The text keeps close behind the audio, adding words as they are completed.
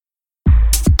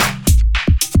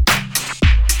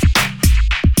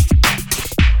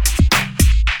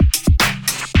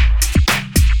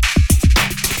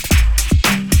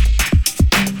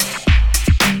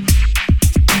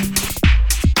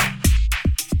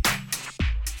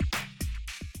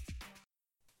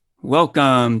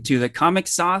Welcome to the Comic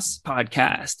Sauce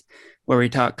podcast, where we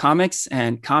talk comics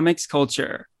and comics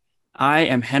culture. I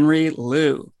am Henry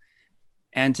Liu,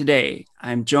 and today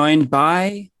I'm joined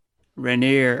by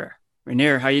Rainier.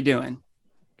 Rainier, how you doing?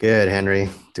 Good, Henry.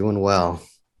 Doing well.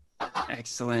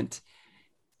 Excellent.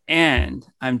 And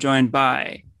I'm joined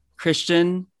by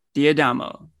Christian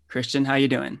Diadamo. Christian, how you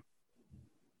doing?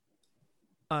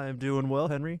 I'm doing well,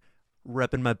 Henry.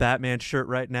 Repping my Batman shirt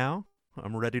right now.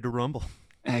 I'm ready to rumble.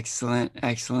 Excellent,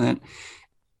 excellent.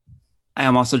 I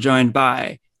am also joined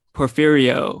by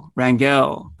Porfirio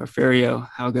Rangel. Porfirio,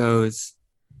 how goes?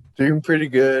 Doing pretty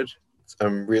good.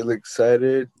 I'm really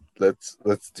excited. Let's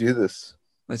do this.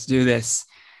 Let's do this.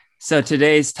 So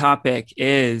today's topic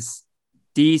is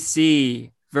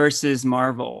DC versus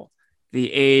Marvel,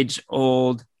 the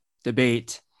age-old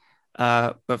debate.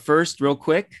 But first, real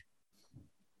quick,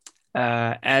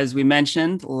 as we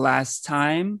mentioned last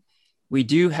time, we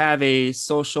do have a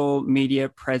social media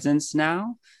presence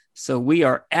now. So we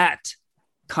are at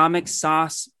Comic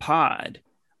Sauce Pod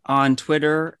on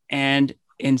Twitter and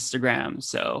Instagram.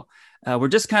 So we're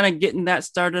just kind of getting that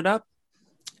started up.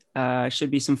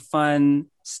 Should be some fun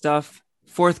stuff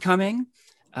forthcoming.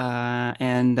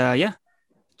 Yeah,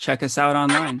 check us out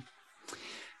online.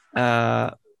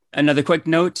 Another quick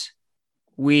note,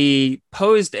 we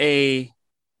posed a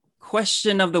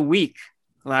question of the week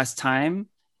last time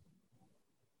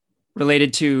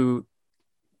related to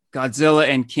Godzilla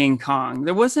and King Kong.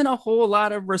 There wasn't a whole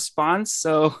lot of response,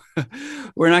 so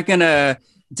we're not going to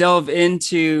delve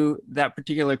into that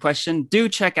particular question. Do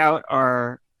check out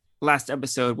our last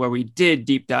episode where we did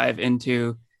deep dive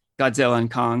into Godzilla and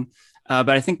Kong. But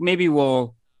I think maybe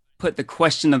we'll put the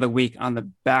question of the week on the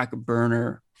back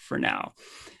burner for now.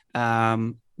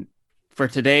 For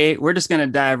today, we're just going to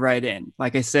dive right in.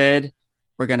 Like I said,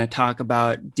 we're going to talk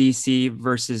about DC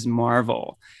versus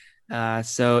Marvel.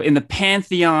 So in the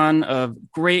pantheon of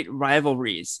great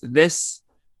rivalries, this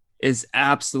is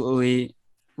absolutely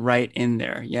right in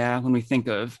there. Yeah, when we think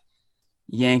of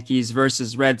Yankees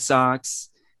versus Red Sox,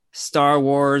 Star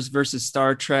Wars versus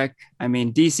Star Trek, I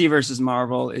mean, DC versus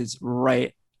Marvel is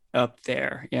right up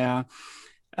there. Yeah.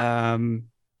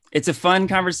 It's a fun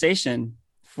conversation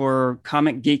for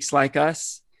comic geeks like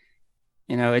us.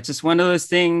 You know, it's just one of those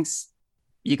things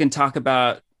you can talk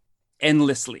about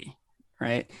endlessly,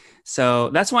 right? So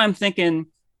that's why I'm thinking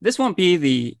this won't be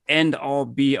the end all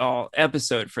be all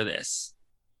episode for this.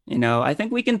 You know, I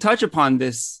think we can touch upon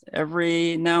this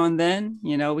every now and then.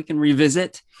 You know, we can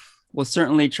revisit. We'll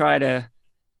certainly try to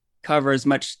cover as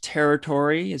much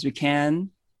territory as we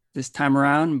can this time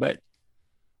around. But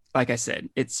like I said,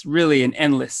 it's really an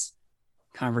endless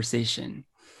conversation.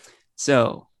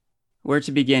 So, where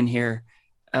to begin here?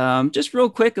 Just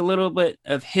real quick, a little bit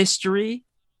of history.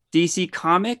 DC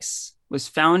Comics was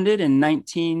founded in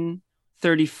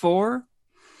 1934.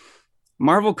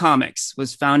 Marvel Comics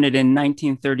was founded in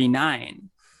 1939,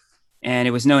 and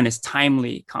it was known as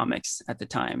Timely Comics at the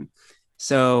time.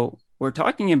 So we're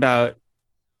talking about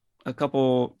a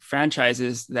couple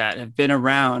franchises that have been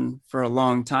around for a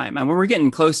long time. And we're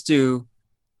getting close to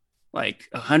like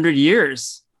 100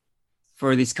 years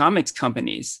for these comics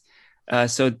companies.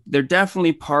 So they're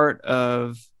definitely part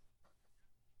of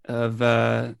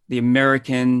the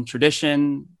American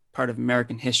tradition, part of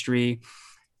American history.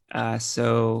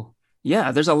 So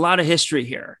yeah, there's a lot of history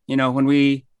here. You know, when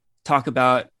we talk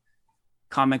about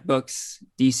comic books,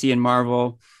 DC and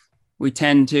Marvel, we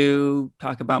tend to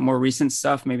talk about more recent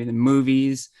stuff, maybe the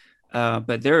movies,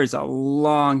 but there is a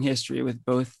long history with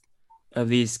both of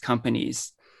these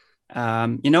companies.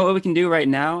 You know what we can do right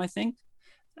now, I think?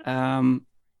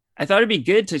 I thought it'd be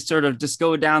good to sort of just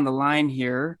go down the line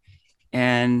here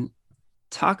and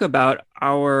talk about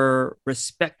our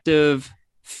respective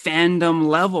fandom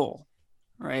level,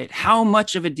 right? How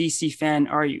much of a DC fan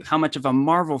are you? How much of a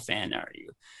Marvel fan are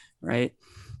you, right?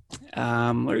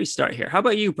 Where do we start here? How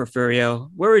about you, Porfirio?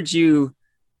 Where would you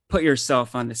put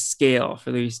yourself on the scale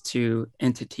for these two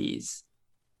entities?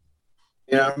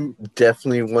 Yeah, I'm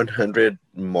definitely 100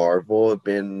 Marvel. I've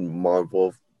been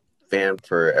Marvel fan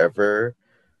forever.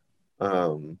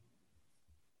 Um,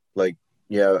 like,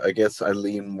 yeah, I guess I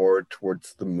lean more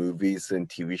towards the movies and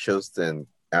TV shows than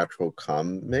actual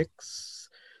comics.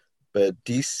 But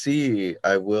DC,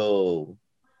 I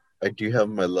do have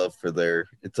my love for there.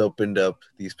 It's opened up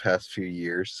these past few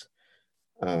years.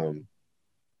 Um,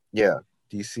 yeah,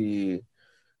 DC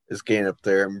is getting up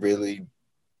there. I'm really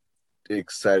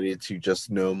excited to just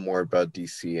know more about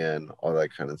DC and all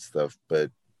that kind of stuff.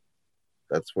 But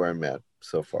that's where I'm at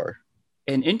so far.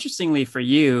 And interestingly for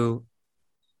you,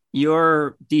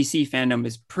 your DC fandom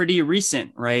is pretty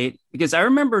recent, right? Because I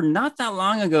remember not that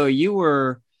long ago, you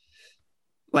were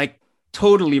like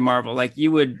totally Marvel. Like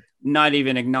you would not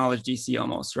even acknowledge DC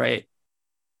almost, right?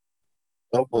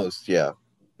 Almost, yeah.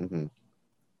 Hmm.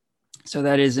 So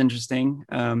that is interesting.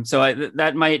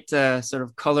 That might sort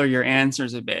of color your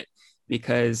answers a bit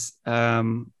because,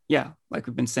 yeah, like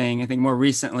we've been saying, I think more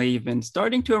recently you've been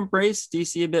starting to embrace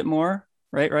DC a bit more,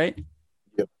 right? Right.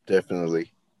 Yep,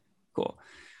 definitely. Cool.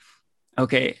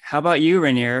 Okay. How about you,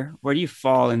 Rainier? Where do you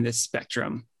fall in this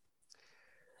spectrum?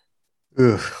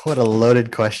 Ooh, what a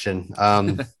loaded question.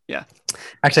 Yeah.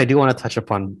 Actually, I do want to touch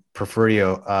upon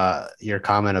Porfirio, your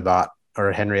comment about,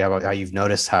 or Henry, about how you've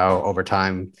noticed how over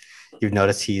time you've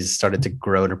noticed he's started to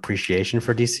grow an appreciation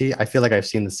for DC. I feel like I've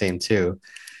seen the same too,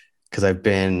 because I've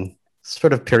been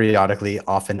sort of periodically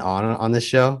off and on this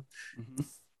show.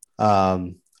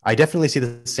 Mhm. I definitely see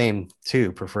the same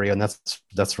too, Porfirio, and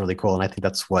that's really cool. And I think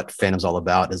that's what fandom's all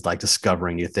about, is like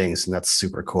discovering new things, and that's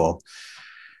super cool.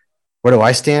 Where do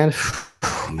I stand?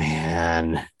 Oh,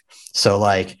 man. So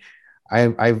like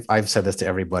I've said this to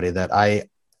everybody that I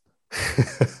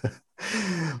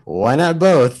why not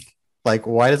both? Like,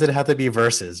 why does it have to be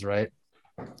versus, right?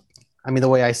 I mean, the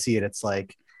way I see it, it's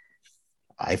like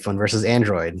iPhone versus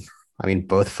Android. I mean,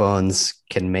 both phones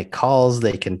can make calls,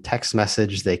 they can text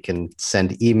message, they can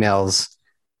send emails,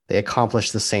 they accomplish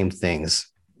the same things.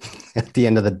 At the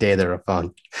end of the day, they're a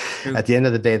phone. True. At the end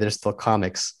of the day, they're still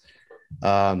comics.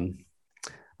 Um,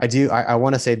 I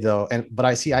want to say though, but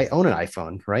I own an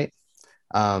iPhone, right?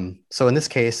 So in this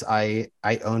case, I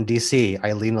own DC.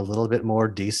 I lean a little bit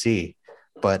more DC,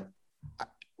 but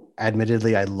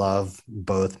admittedly, I love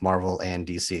both Marvel and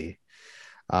DC.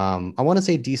 I want to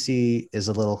say DC is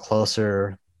a little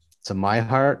closer to my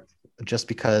heart, just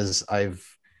because I've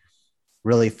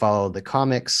really followed the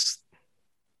comics,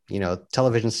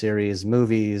 television series,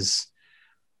 movies.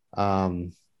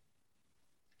 Um,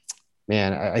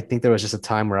 Man, I think there was just a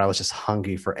time where I was just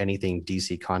hungry for anything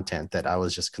DC content, that I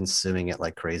was just consuming it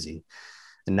like crazy.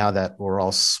 And now that we're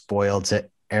all spoiled to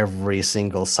every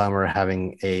single summer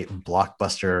having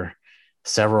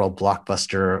several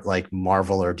blockbuster like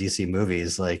Marvel or DC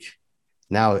movies, like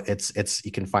now it's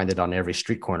you can find it on every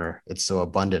street corner. It's so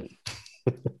abundant.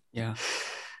 Yeah.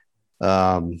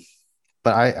 Um,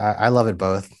 but I love it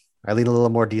both. I lean a little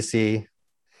more DC, a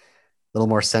little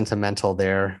more sentimental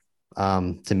there,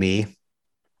 to me.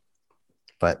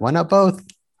 But why not both?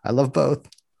 I love both.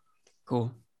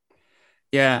 Cool.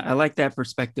 Yeah. I like that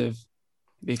perspective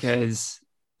because,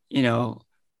 you know,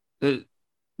 the,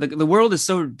 the world is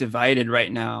so divided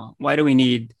right now. Why do we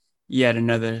need yet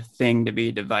another thing to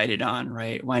be divided on,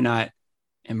 right? Why not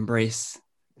embrace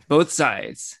both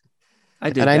sides? I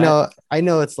And dig that. I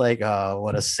know it's like,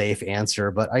 what a safe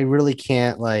answer, but I really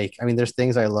can't, like, I mean, there's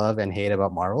things I love and hate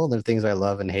about Marvel. There's things I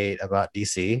love and hate about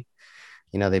DC.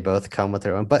 They both come with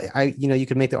their own, but you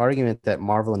could make the argument that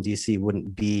Marvel and DC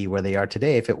wouldn't be where they are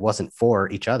today if it wasn't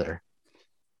for each other.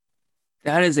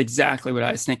 That is exactly what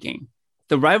I was thinking.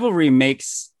 The rivalry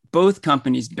makes both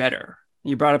companies better.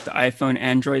 You brought up the iPhone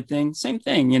Android thing, same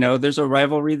thing. There's a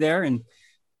rivalry there, and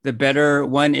the better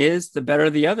one is, the better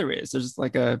the other is. There's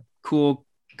like a cool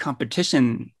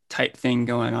competition type thing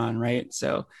going on, right?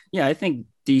 So, yeah, I think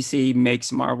DC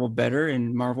makes Marvel better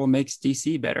and Marvel makes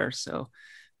DC better. So,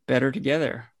 better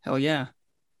together. Hell yeah.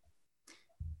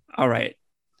 All right.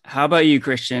 How about you,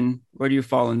 Christian? Where do you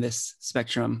fall in this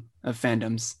spectrum of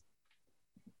fandoms?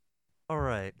 All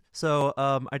right. So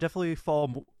I definitely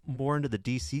fall more into the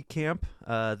DC camp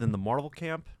than the Marvel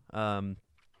camp. I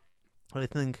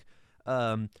think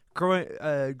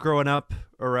growing up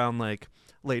around like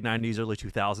late '90s, early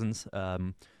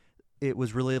 2000s, it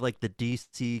was really like the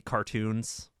DC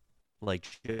cartoons, like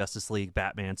Justice League,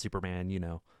 Batman, Superman,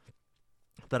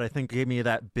 that I think gave me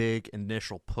that big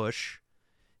initial push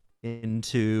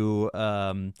into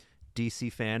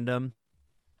DC fandom.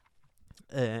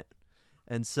 Uh,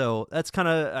 and so that's kind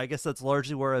of, I guess that's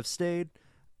largely where I've stayed.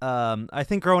 I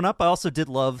think growing up, I also did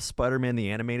love Spider-Man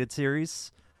the animated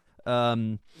series.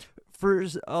 Um,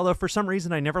 although for some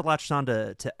reason I never latched on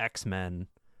to X-Men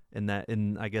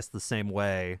in I guess the same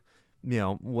way.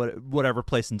 Whatever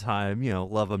place in time,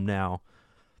 love them now.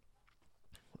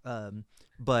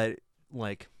 But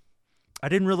like I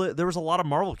didn't really. There was a lot of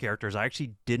Marvel characters I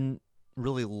actually didn't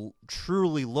really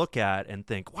truly look at and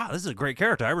think, "Wow, this is a great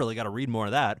character. I really got to read more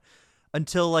of that."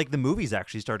 Until like the movies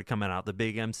actually started coming out, the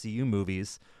big MCU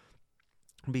movies,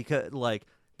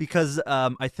 because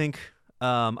I think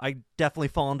I definitely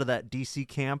fall into that DC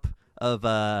camp of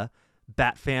Bat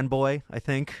fanboy. I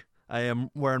think I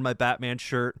am wearing my Batman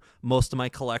shirt. Most of my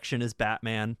collection is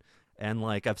Batman, and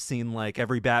like I've seen like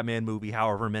every Batman movie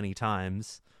however many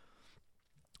times.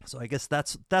 So I guess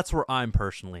that's where I'm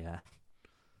personally at.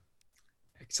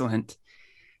 Excellent.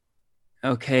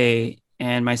 Okay,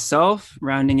 and myself,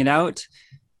 rounding it out,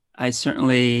 I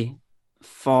certainly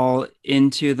fall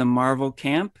into the Marvel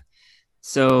camp.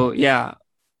 So yeah,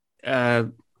 uh,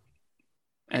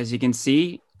 as you can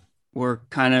see, we're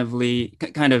kind of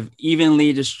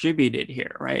evenly distributed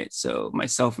here, right? So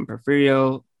myself and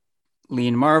Porfirio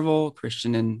lean Marvel,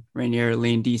 Christian and Rainier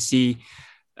lean DC.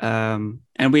 And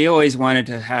we always wanted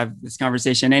to have this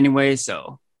conversation anyway,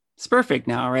 so it's perfect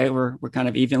now, right? We're kind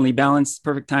of evenly balanced.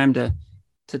 Perfect time to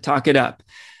talk it up.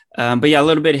 But yeah, a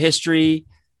little bit of history.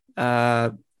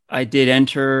 Uh, I did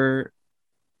enter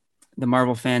the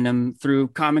Marvel fandom through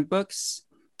comic books.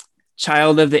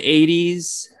 Child of the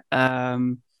 '80s.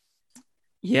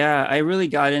 Yeah, I really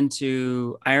got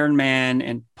into Iron Man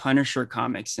and Punisher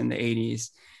comics in the '80s,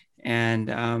 and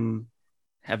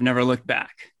have never looked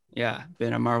back. Yeah,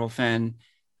 been a Marvel fan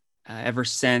ever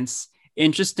since.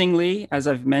 Interestingly, as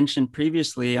I've mentioned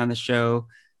previously on the show,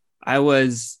 I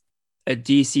was a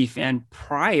DC fan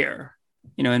prior,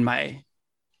 in my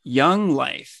young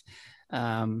life.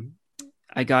 Um,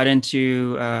 I got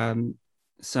into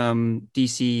some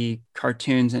DC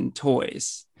cartoons and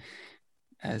toys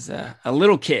as a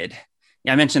little kid.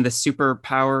 Yeah, I mentioned the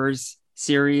Superpowers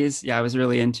series. Yeah, I was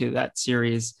really into that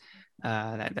series,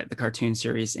 the cartoon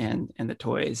series and the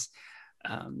toys.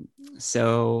 Um,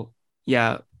 so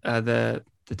yeah, the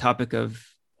topic of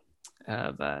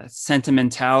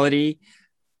sentimentality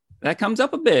that comes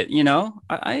up a bit.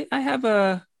 I have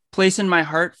a place in my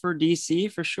heart for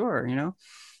DC for sure.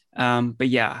 But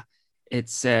yeah,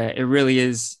 it really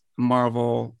is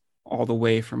Marvel all the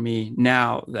way for me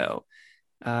now, though.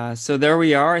 So there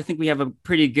we are. I think we have a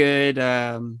pretty good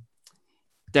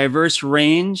diverse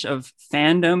range of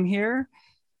fandom here.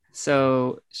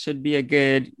 So should be a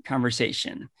good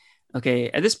conversation.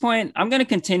 Okay, at this point, I'm going to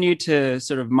continue to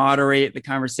sort of moderate the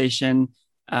conversation,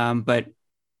 but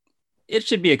it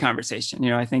should be a conversation.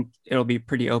 I think it'll be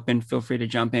pretty open. Feel free to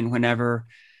jump in whenever.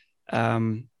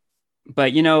 Um,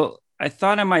 but I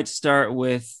thought I might start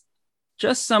with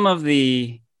just some of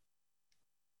the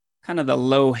kind of the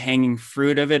low hanging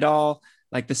fruit of it all,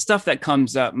 like the stuff that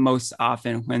comes up most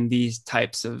often when these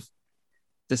types of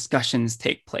discussions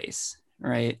take place,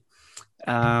 right?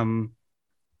 Um,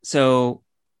 so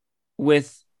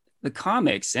with the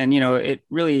comics, and it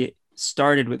really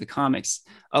started with the comics.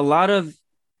 A lot of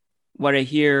what I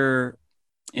hear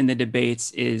in the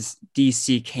debates is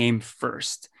DC came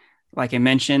first. Like I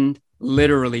mentioned,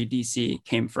 literally DC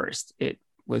came first. It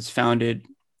was founded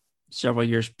several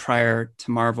years prior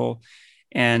to Marvel.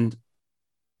 And,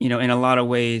 in a lot of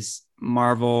ways,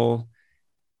 Marvel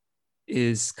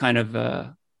is kind of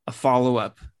a follow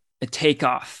up, a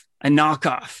takeoff, a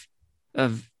knockoff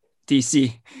of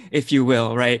DC, if you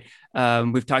will, right?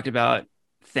 We've talked about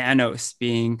Thanos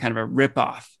being kind of a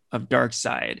ripoff of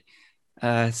Darkseid.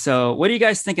 So what do you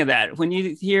guys think of that? When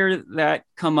you hear that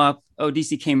come up, oh,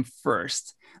 DC came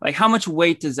first. Like, how much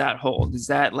weight does that hold? Is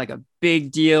that like a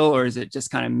big deal, or is it just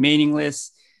kind of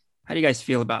meaningless? How do you guys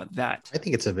feel about that? I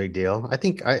think it's a big deal. I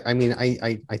think I mean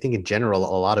I think in general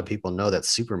a lot of people know that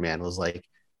Superman was like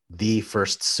the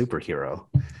first superhero.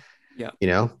 Yeah.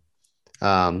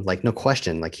 Like no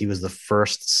question, like he was the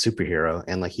first superhero,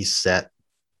 and like he set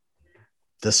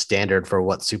the standard for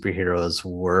what superheroes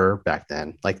were back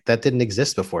then. Like that didn't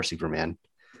exist before Superman.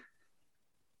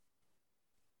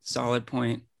 Solid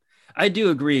point. I do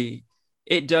agree.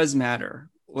 It does matter.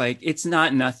 Like, it's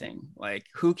not nothing. Like,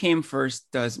 who came first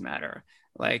does matter.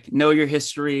 Like, know your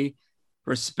history,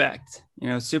 respect.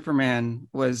 Superman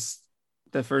was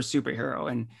the first superhero.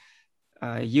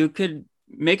 And you could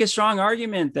make a strong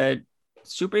argument that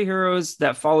superheroes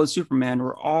that followed Superman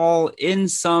were all in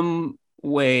some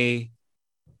way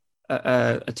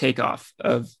a takeoff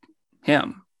of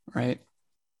him, right?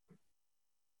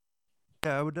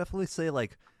 Yeah, I would definitely say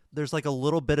like there's like a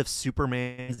little bit of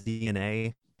Superman's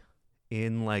DNA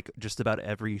in like just about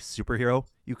every superhero.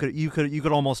 You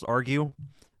could almost argue,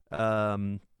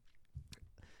 um,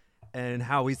 and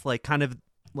how he's like kind of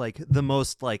like the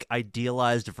most like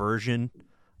idealized version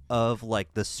of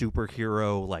like the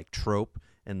superhero like trope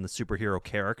and the superhero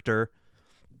character,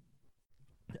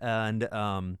 and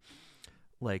and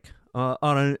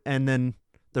then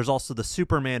there's also the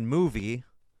Superman movie,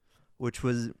 which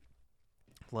was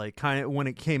like kind of when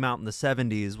it came out in the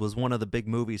 70s was one of the big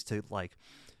movies to like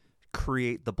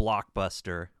create the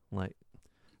blockbuster. Like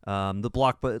the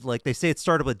block, but like they say it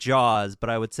started with Jaws, but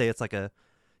I would say it's like a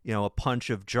punch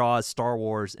of Jaws, Star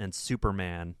Wars, and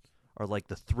Superman are like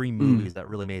the three movies that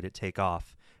really made it take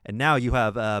off. And now you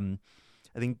have I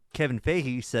think Kevin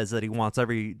Feige says that he wants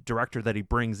every director that he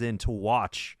brings in to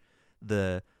watch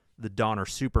the Donner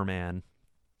Superman,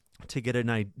 to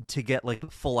get like a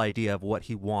full idea of what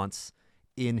he wants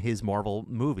in his Marvel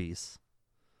movies.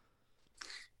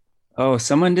 Oh,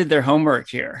 someone did their homework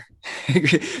here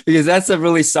because that's a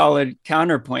really solid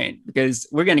counterpoint, because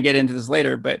we're going to get into this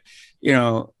later, but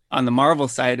on the Marvel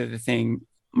side of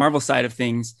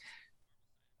things,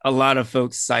 a lot of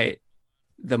folks cite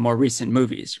the more recent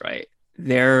movies, right?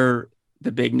 They're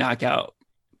the big knockout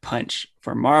punch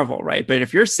for Marvel, right? But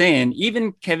if you're saying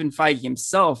even Kevin Feige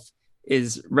himself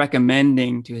is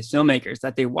recommending to his filmmakers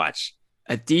that they watch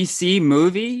a DC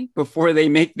movie before they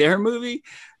make their movie,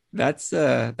 that's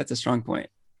a strong point.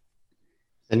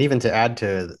 And even to add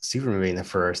to the Superman being the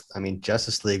first, I mean,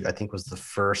 Justice League, I think, was the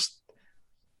first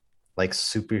like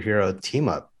superhero team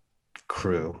up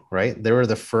crew, right? They were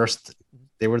the first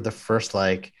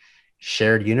like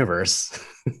shared universe.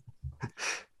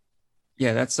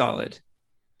 Yeah, that's solid,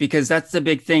 because that's the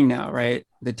big thing now, right?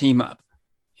 The team up.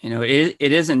 It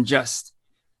isn't just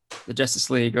the Justice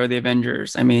League or the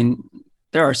Avengers. I mean,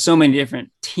 there are so many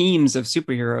different teams of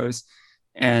superheroes,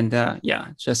 and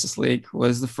Justice League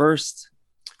was the first.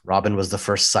 Robin was the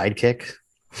first sidekick.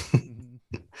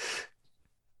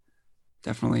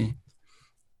 Definitely.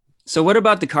 So what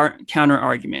about the counter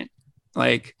argument?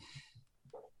 Like,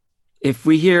 if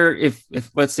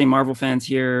let's say Marvel fans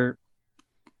hear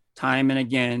time and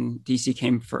again DC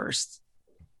came first,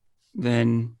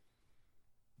 then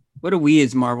what do we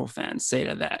as Marvel fans say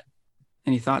to that?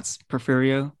 Any thoughts,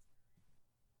 Porfirio?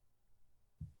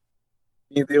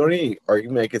 Yeah, the only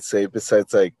argument I could say,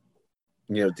 besides like,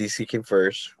 DC came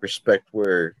first, respect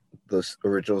where the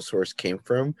original source came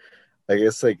from, I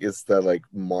guess like it's that like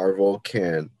Marvel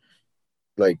can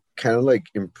like kind of like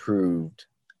improved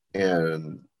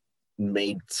and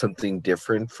made something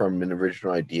different from an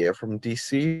original idea from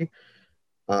DC.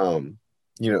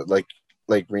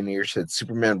 Like Rainier said,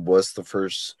 Superman was the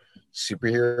first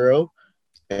superhero,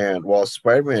 and while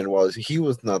Spider-Man he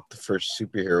was not the first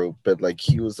superhero, but like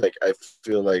he was like,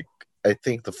 I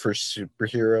think the first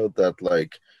superhero that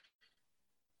like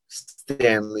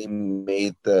Stanley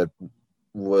made that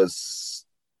was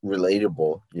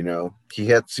relatable. He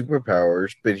had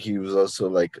superpowers, but he was also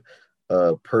like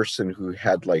a person who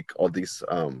had like all these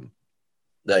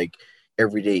like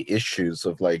everyday issues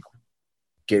of like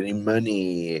getting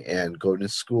money and going to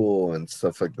school and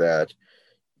stuff like that.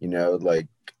 Like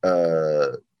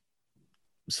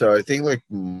so I think like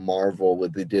Marvel,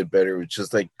 what they did better was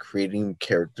just like creating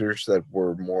characters that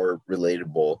were more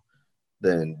relatable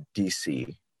than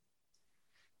DC.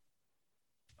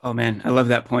 Oh man, I love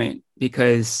that point,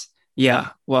 because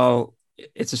well,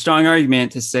 it's a strong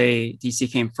argument to say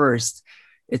DC came first.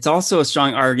 It's also a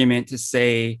strong argument to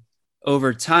say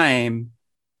over time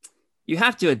you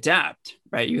have to adapt,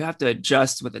 right? You have to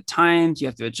adjust with the times, you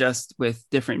have to adjust with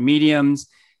different mediums.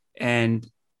 And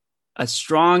a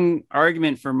strong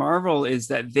argument for Marvel is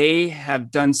that they have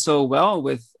done so well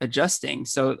with adjusting.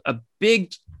 So a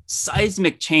big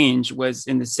seismic change was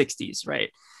in the 60s, right?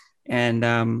 And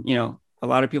a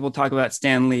lot of people talk about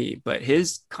Stan Lee, but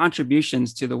his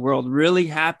contributions to the world really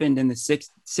happened in the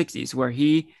 60s, where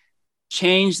he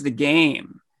changed the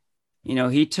game.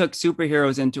 He took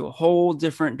superheroes into a whole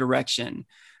different direction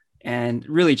and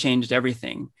really changed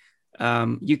everything.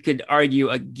 You could argue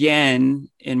again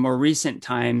in more recent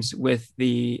times with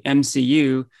the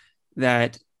MCU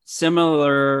that,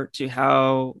 similar to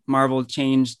how Marvel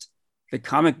changed the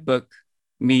comic book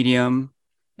medium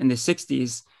in the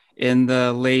 60s, in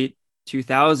the late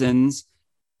 2000s,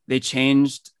 they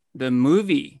changed the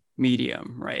movie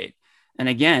medium, right? And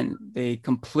again, they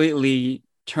completely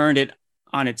turned it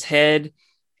on its head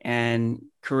and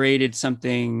created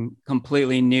something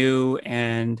completely new,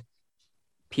 and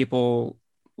people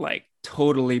like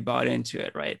totally bought into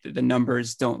it, right? The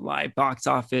numbers don't lie. Box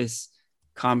office,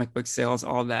 comic book sales,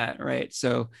 all that, right?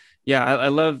 So yeah, I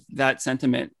love that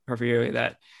sentiment, Porfirio,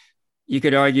 that you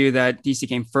could argue that DC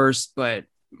came first, but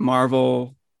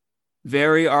Marvel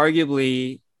very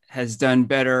arguably has done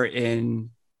better in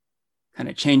kind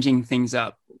of changing things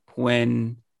up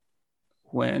when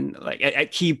like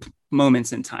at key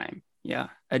moments in time. Yeah,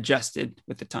 adjusted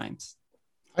with the times.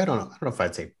 I don't know if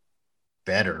I'd say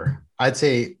better. I'd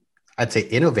say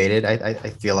innovated. I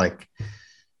feel like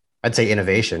I'd say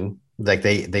innovation. Like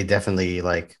they definitely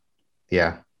like,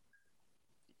 yeah.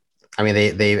 I mean,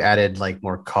 they've added like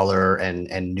more color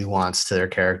and nuance to their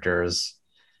characters,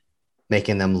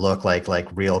 making them look like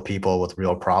real people with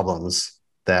real problems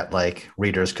that like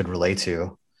readers could relate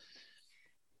to.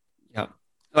 Yeah,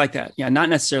 I like that. Yeah, not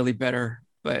necessarily better,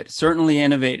 but certainly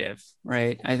innovative,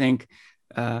 right? I think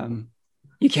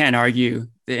you can't argue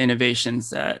the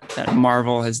innovations that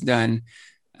Marvel has done.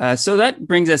 So that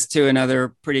brings us to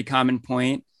another pretty common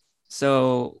point.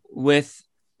 So with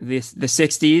the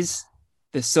 60s,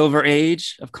 the silver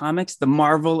age of comics, the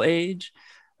Marvel age,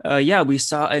 yeah, we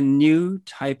saw a new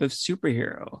type of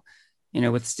superhero,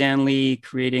 with Stan Lee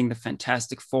creating the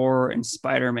Fantastic Four and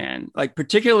Spider-Man, like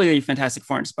particularly Fantastic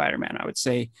Four and Spider-Man. I would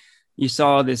say you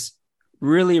saw this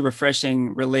really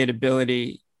refreshing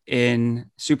relatability in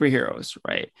superheroes,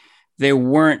 right? They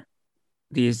weren't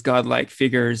these godlike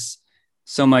figures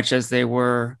so much as they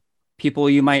were people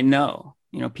you might know,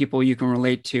 people you can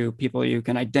relate to, people you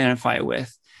can identify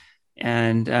with.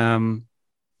 And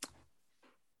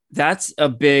that's a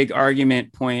big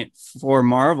argument point for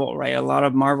Marvel, right? A lot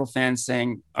of Marvel fans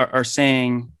are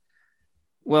saying,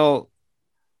 well,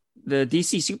 the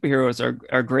DC superheroes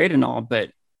are great and all,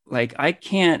 but like I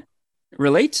can't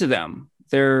relate to them.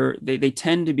 They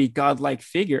tend to be godlike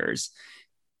figures.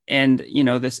 And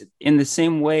this, in the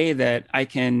same way that I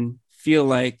can feel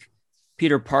like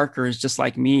Peter Parker is just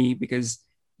like me because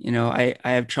I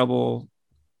have trouble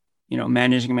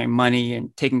managing my money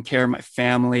and taking care of my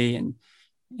family, and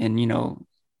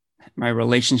my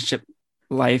relationship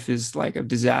life is like a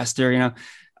disaster.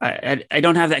 I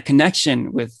don't have that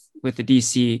connection with the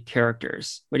DC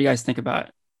characters. What do you guys think about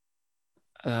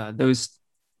those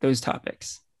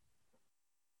topics?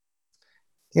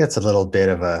 Yeah, it's a little bit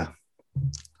of a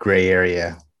gray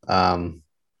area.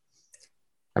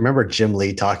 I remember Jim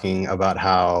Lee talking about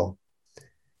how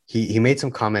he made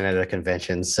some comment at a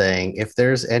convention saying, if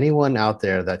there's anyone out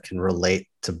there that can relate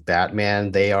to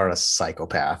Batman, they are a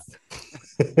psychopath.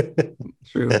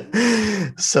 True.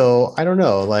 So I don't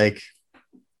know, like,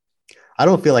 I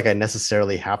don't feel like I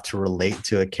necessarily have to relate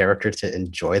to a character to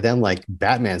enjoy them. Like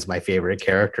Batman's my favorite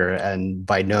character, and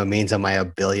by no means am I a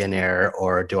billionaire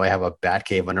or do I have a bat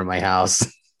cave under my house.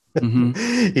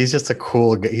 Mm-hmm. He's just a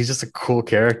cool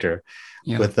character.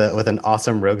 Yeah. With an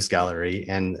awesome rogues gallery,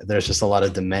 and there's just a lot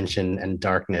of dimension and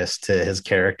darkness to his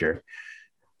character.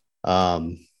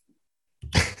 Yeah.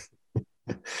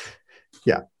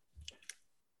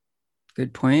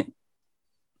 Good point.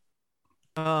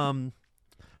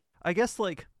 I guess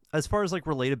like as far as like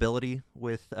relatability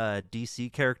with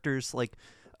DC characters, like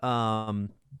I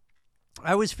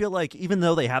always feel like even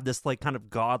though they have this like kind of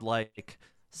godlike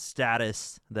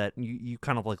status that you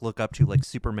kind of like look up to, like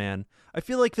Superman, I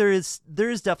feel like there is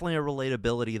definitely a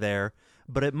relatability there,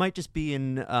 but it might just be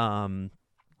in I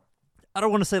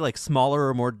don't want to say like smaller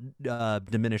or more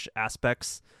diminished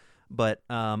aspects, but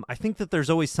I think that there's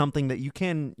always something that you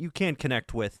can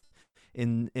connect with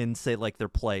in say like their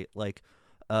plight, like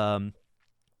I'm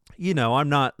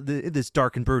not this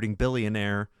dark and brooding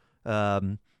billionaire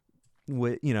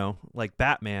with like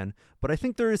Batman, but I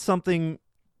think there is something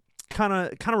kind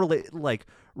of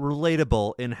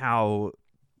relatable in how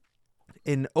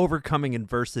in overcoming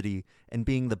adversity and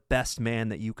being the best man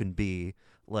that you can be.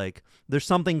 Like there's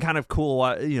something kind of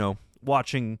cool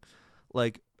watching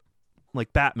like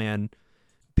Batman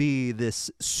be this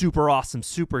super awesome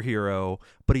superhero,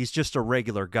 but he's just a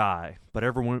regular guy,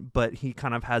 but he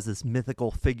kind of has this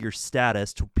mythical figure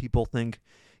status to people think,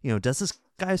 does this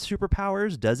guy have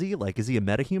superpowers? Does he? Like, is he a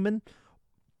metahuman?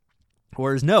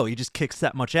 Whereas no, he just kicks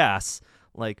that much ass.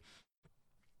 Like,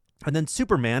 and then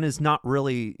Superman is not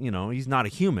really, he's not a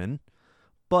human,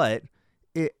 but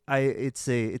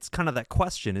it's kind of that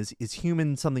question: is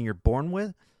human something you're born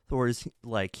with, or is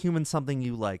like human something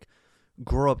you like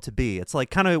grow up to be? It's like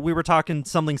kind of, we were talking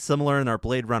something similar in our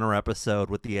Blade Runner episode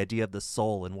with the idea of the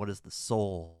soul and what is the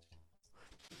soul,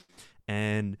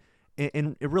 and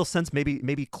in a real sense,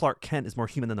 maybe Clark Kent is more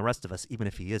human than the rest of us, even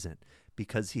if he isn't,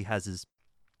 because he has his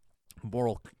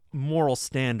moral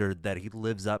standard that he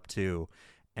lives up to,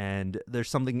 and there's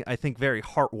something I think very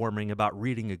heartwarming about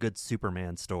reading a good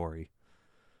Superman story.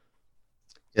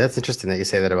 Yeah, that's interesting that you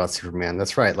say that about Superman.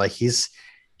 That's right. Like he's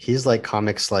like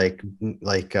comics like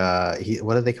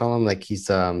what do they call him? Like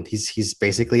he's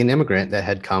basically an immigrant that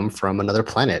had come from another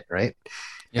planet, right?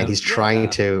 Yeah. And he's trying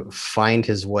to find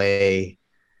his way,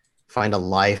 find a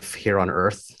life here on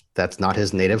Earth that's not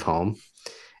his native home.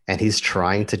 And he's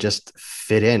trying to just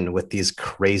fit in with these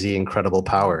crazy, incredible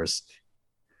powers.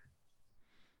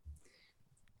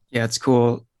 Yeah, it's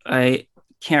cool. I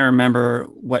can't remember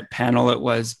what panel it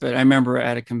was, but I remember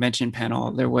at a convention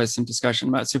panel, there was some discussion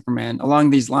about Superman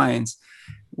along these lines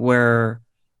where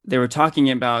they were talking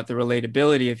about the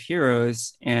relatability of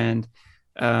heroes. And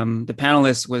the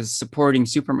panelist was supporting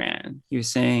Superman. He was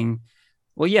saying,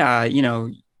 well, yeah,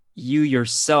 you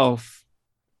yourself,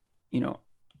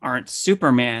 aren't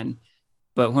Superman.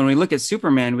 But when we look at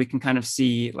Superman, we can kind of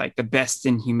see like the best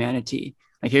in humanity.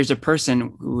 Like here's a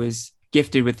person who is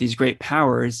gifted with these great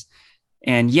powers,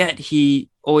 and yet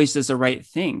he always does the right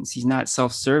things. He's not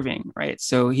self-serving, right?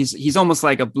 So he's almost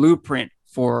like a blueprint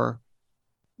for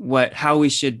how we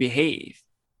should behave,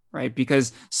 right?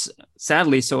 Because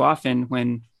sadly, so often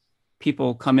when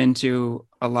people come into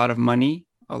a lot of money,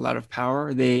 a lot of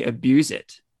power, they abuse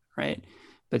it, right?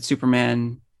 But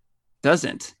Superman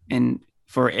doesn't. And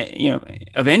for,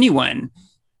 of anyone,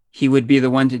 he would be the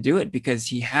one to do it because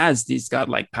he has these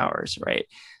godlike powers, right?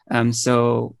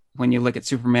 So when you look at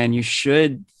Superman, you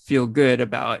should feel good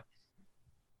about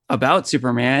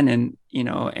Superman, and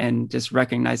and just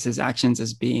recognize his actions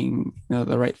as being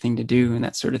the right thing to do and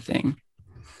that sort of thing.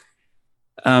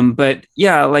 But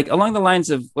yeah, like along the lines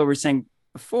of what we were saying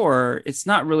before, it's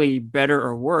not really better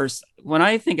or worse. When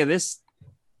I think of this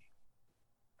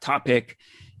topic,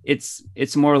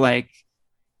 it's more like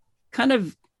kind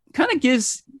of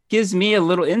gives me a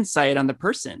little insight on the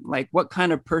person. Like, what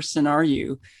kind of person are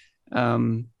you?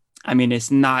 I mean, it's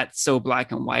not so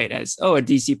black and white as, oh, a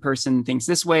DC person thinks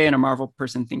this way and a Marvel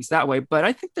person thinks that way. But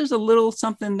I think there's a little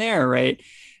something there, right?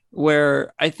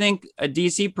 Where I think a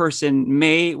DC person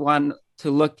may want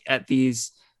to look at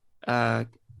these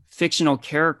fictional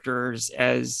characters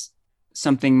as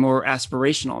something more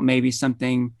aspirational, maybe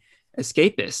something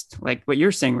escapist, like what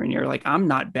you're saying, Rainier. Like, I'm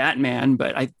not Batman,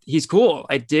 but he's cool.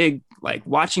 I dig like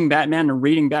watching Batman and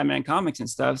reading Batman comics and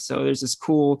stuff. So there's this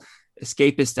cool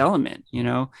escapist element,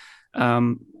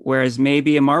 whereas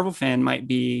maybe a Marvel fan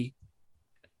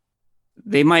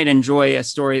they might enjoy a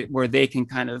story where they can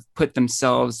kind of put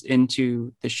themselves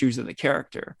into the shoes of the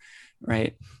character,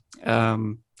 right?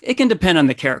 It can depend on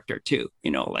the character too,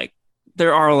 like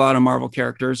there are a lot of Marvel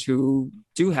characters who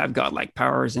do have godlike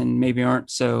powers and maybe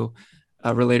aren't so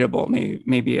relatable.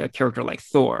 Maybe a character like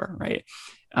Thor, right?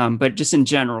 But just in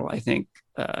general, I think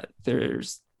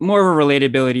there's more of a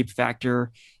relatability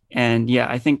factor. And yeah,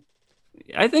 I think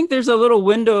there's a little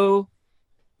window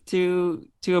to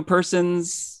a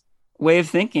person's way of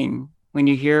thinking when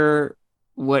you hear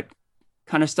what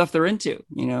kind of stuff they're into.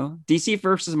 DC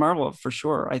versus Marvel for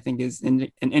sure, I think, is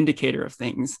an indicator of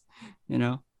things.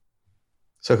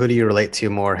 So who do you relate to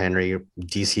more, Henry?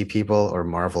 DC people or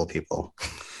Marvel people?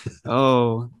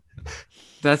 Oh,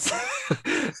 that's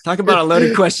talk about a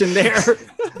loaded question there.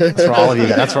 That's for all of you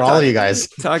guys. That's for all of you guys.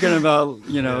 Talking about,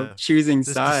 choosing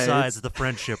this sides. Decides the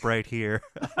friendship right here.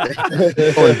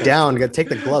 Going down, gotta take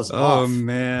the gloves off. Oh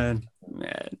man.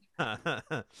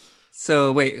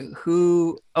 So wait,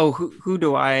 who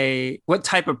what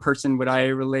type of person would I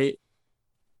relate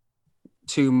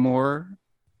to more?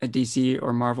 A DC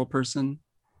or Marvel person?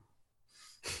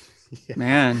 Yeah.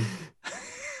 Man.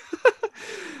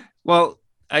 Well,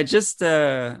 I just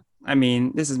I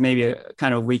mean, this is maybe a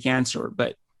kind of weak answer,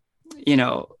 but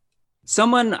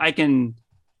someone I can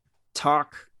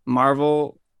talk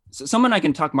Marvel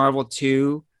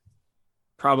to,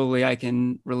 probably I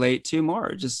can relate to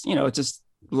more, just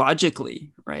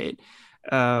logically, right?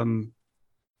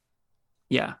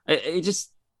 Yeah, it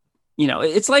just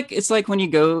it's like when you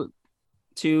go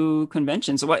to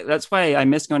conventions. So that's why I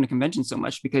miss going to conventions so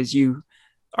much, because you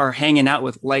are hanging out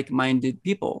with like-minded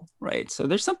people, right? So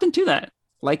there's something to that,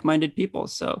 like-minded people.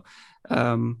 So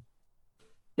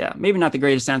yeah, maybe not the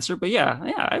greatest answer, but yeah,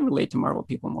 I relate to Marvel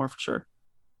people more for sure.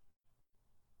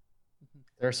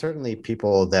 There are certainly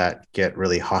people that get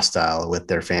really hostile with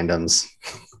their fandoms.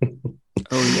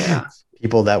 Oh yeah.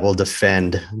 People that will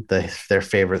defend their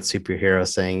favorite superhero,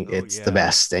 saying it's the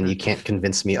best and you can't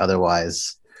convince me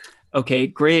otherwise. Okay,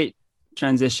 great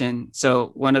transition.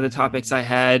 So one of the topics I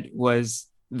had was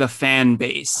the fan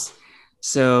base.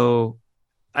 So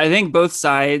I think both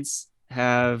sides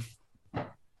have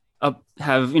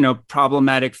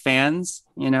problematic fans,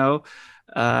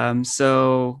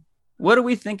 so what do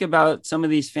we think about some of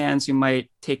these fans who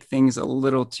might take things a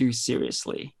little too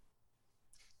seriously?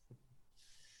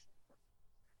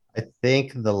 I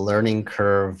think the learning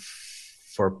curve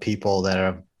for people that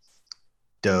have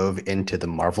dove into the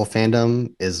Marvel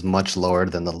fandom is much lower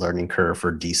than the learning curve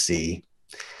for DC,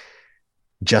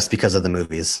 just because of the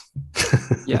movies.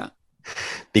 Yeah.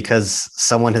 Because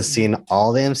someone has seen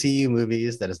all the MCU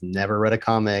movies that has never read a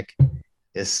comic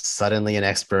is suddenly an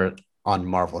expert on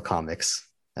Marvel comics.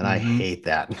 And I hate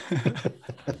that.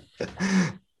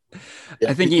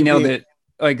 I think you nailed it.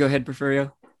 Oh, go ahead,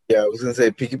 Porfirio. Yeah, I was going to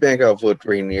say, piggyback off what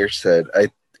Rainier said,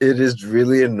 it is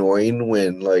really annoying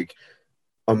when, like,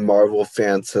 a Marvel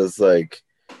fan says, like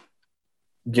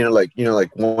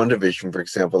WandaVision, for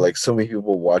example, like, so many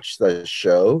people watch that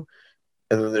show,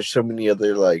 and then there's so many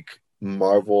other, like,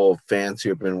 Marvel fans who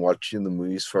have been watching the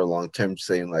movies for a long time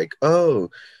saying, like, oh,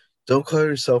 don't call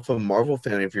yourself a Marvel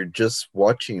fan if you're just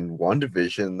watching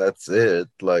WandaVision. That's it.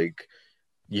 Like,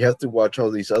 you have to watch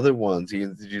all these other ones. You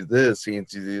need to do this, you need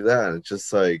to do that. And it's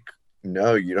just like,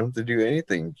 no, you don't have to do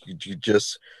anything. You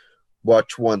just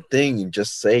watch one thing and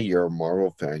just say you're a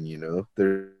Marvel fan, you know?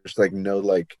 There's like no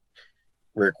like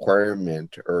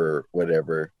requirement or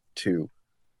whatever to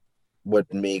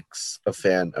what makes a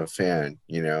fan,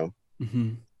 you know?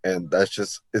 Mm-hmm. And that's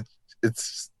just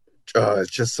it's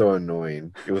just so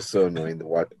annoying. It was so annoying to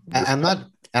watch I- this.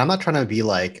 I'm not trying to be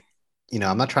like,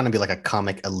 I'm not trying to be like a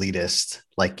comic elitist.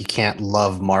 Like you can't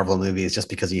love Marvel movies just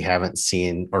because you haven't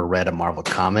seen or read a Marvel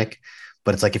comic.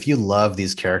 But it's like if you love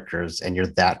these characters and you're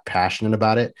that passionate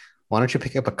about it, why don't you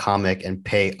pick up a comic and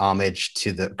pay homage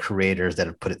to the creators that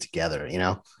have put it together, you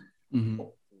know? Mm-hmm.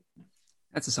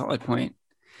 That's a solid point.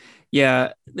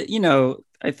 Yeah,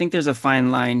 I think there's a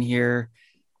fine line here.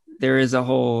 There is a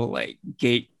whole like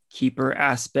gatekeeper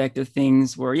aspect of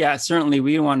things where, yeah, certainly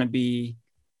we don't want to be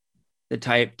the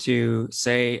type to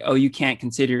say, oh, you can't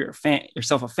consider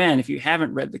yourself a fan if you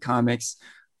haven't read the comics,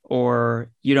 or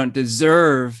you don't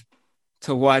deserve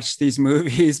to watch these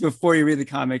movies before you read the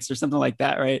comics or something like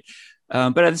that, right?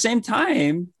 But at the same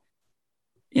time,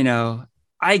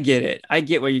 I get it. I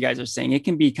get what you guys are saying. It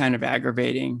can be kind of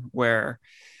aggravating where,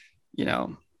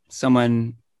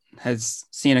 someone has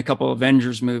seen a couple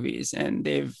Avengers movies and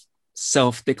they've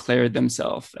self-declared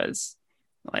themselves as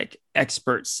like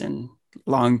experts and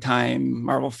longtime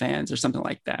Marvel fans or something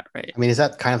like that, right? I mean, is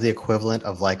that kind of the equivalent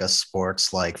of like a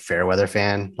sports like fair weather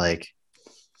fan? Like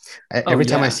Oh every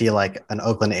time I yeah. see like an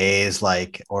Oakland A's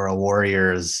like or a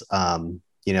Warriors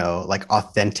like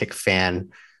authentic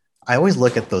fan, I always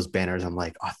look at those banners. I'm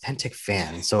like, authentic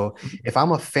fan. So if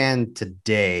I'm a fan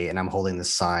today and I'm holding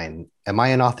this sign, am I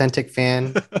an authentic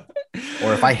fan?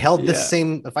 Or if I held Yeah.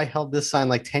 if I held this sign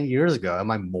like 10 years ago,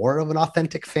 am I more of an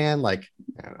authentic fan? Like,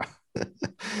 I don't know.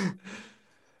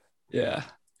 Yeah.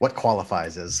 What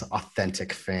qualifies as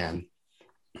authentic fan?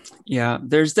 Yeah.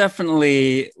 There's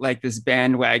definitely like this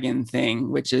bandwagon thing,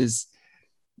 which is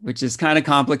kind of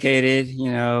complicated.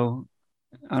 On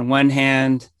one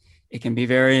hand, it can be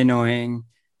very annoying,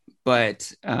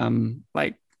 but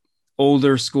like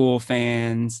older school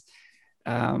fans,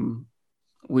 um,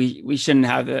 we shouldn't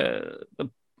have the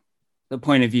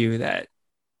point of view that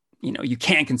you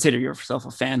can't consider yourself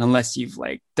a fan unless you've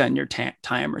like done your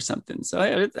time or something. So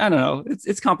I don't know.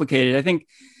 It's complicated. I think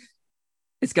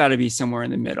it's got to be somewhere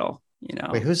in the middle.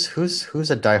 Wait, who's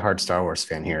a diehard Star Wars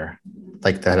fan here?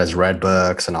 Like that has read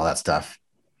books and all that stuff.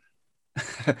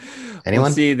 Well,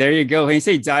 Anyone? see, there you go. When you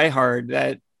say Die Hard,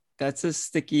 that's a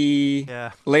sticky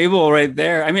Yeah. label right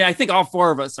there. I mean, I think all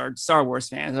four of us are Star Wars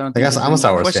fans. I don't I think guess there's I'm a any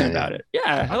Star Wars question fan. about Yeah. it.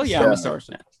 Yeah, hell yeah, Yeah. I'm a Star Wars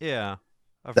fan. Yeah.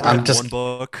 I've I'm read just- one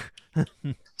book.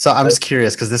 So I'm just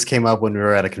curious because this came up when we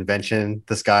were at a convention.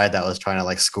 This guy that was trying to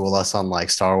like school us on like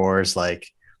Star Wars like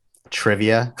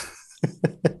trivia.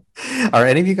 Are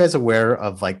any of you guys aware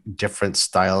of like different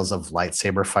styles of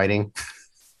lightsaber fighting?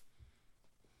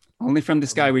 Only from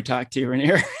this guy we talked to,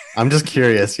 Rainier. I'm just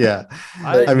curious. Yeah.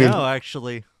 I didn't I mean, know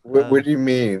actually. What do you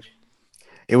mean?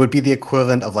 it would be the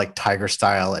equivalent of like tiger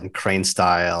style and crane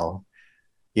style.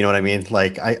 You know what I mean?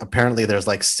 Like apparently there's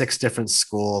like 6 different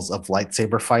schools of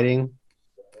lightsaber fighting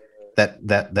that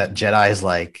Jedi's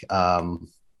like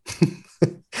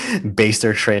base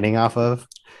their training off of.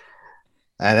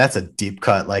 And that's a deep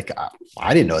cut. Like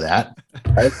I didn't know that.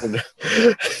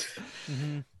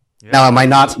 Mm-hmm. Yeah, Now,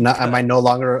 am I no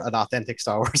longer an authentic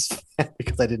Star Wars fan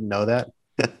because I didn't know that?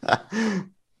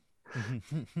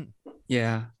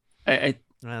 Yeah, I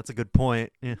That's a good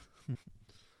point. Yeah.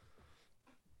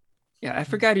 yeah, I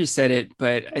forgot who said it,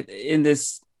 but in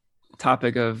this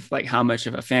topic of like how much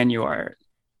of a fan you are,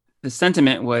 the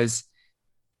sentiment was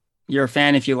you're a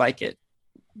fan if you like it,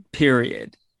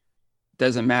 period.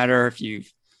 Doesn't matter if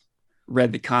you've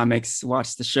read the comics,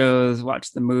 watched the shows,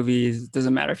 watched the movies.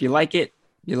 Doesn't matter if you like it,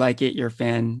 you're a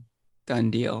fan, done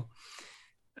deal.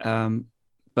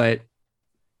 But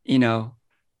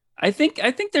I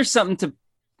think there's something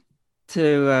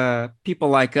to people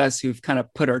like us who've kind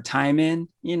of put our time in.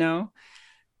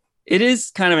 It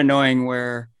is kind of annoying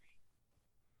where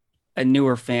a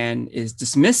newer fan is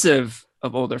dismissive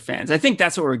of older fans. I think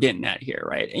that's what we're getting at here,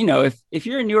 right? If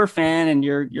you're a newer fan and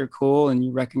you're cool and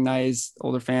you recognize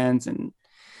older fans and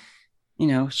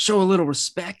show a little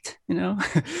respect,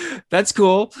 that's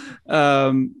cool.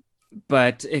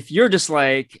 But if you're just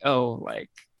like, oh, like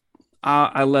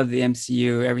I love the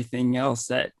MCU, everything else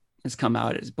that has come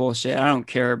out is bullshit. I don't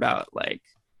care about like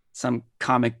some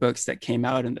comic books that came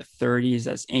out in the 30s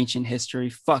as ancient history.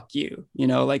 Fuck you.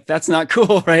 Like that's not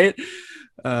cool, right?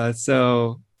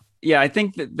 So yeah, I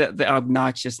think that the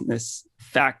obnoxiousness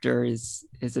factor is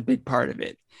a big part of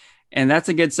it. And that's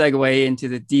a good segue into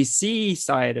the DC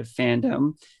side of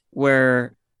fandom,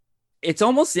 where it's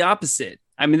almost the opposite.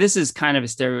 I mean, this is kind of a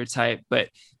stereotype, but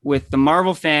with the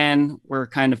Marvel fan, we're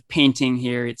kind of painting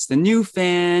here. It's the new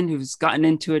fan who's gotten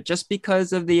into it just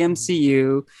because of the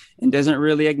MCU and doesn't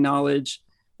really acknowledge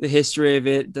the history of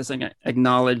it, doesn't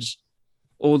acknowledge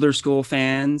older school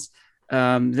fans.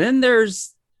 Then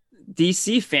there's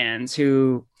DC fans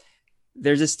who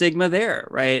there's a stigma there,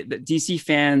 right? That DC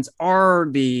fans are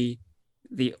the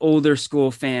older school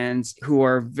fans who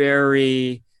are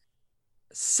very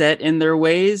set in their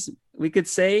ways, we could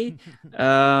say.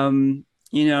 The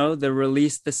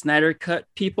release the Snyder Cut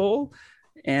people,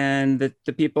 and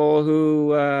the people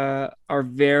who are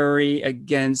very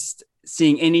against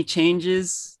seeing any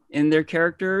changes in their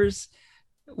characters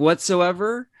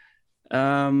whatsoever.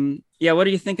 What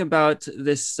do you think about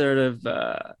this sort of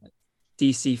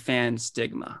DC fan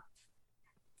stigma?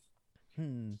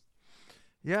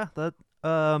 Yeah, that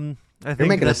I You're think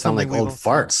making us that's sound like something we've old all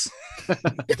farts.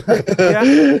 Yeah,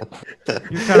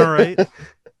 you're kind of right.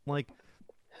 Like,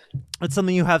 it's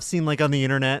something you have seen like on the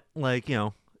internet, like,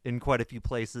 in quite a few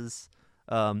places.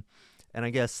 And I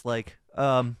guess I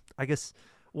guess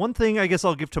one thing I guess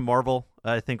I'll give to Marvel,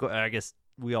 I guess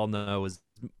we all know, is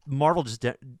Marvel just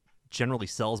generally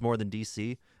sells more than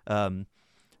DC.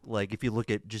 Like, if you look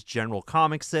at just general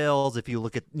comic sales, if you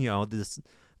look at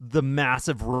the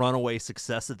massive runaway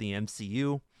success of the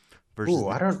MCU versus Ooh,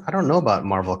 I don't know about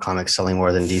Marvel comics selling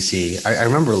more than DC. I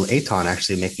remember Aton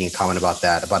actually making a comment about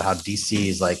that, about how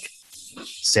DC's like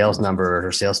sales number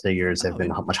or sales figures have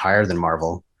been much higher than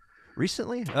Marvel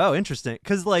recently. Oh, interesting.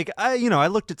 Because I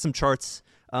looked at some charts.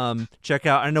 Check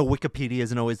out. I know Wikipedia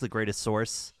isn't always the greatest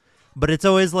source, but it's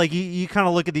always like you kind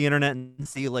of look at the internet and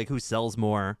see like who sells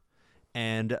more,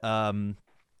 and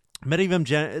many of them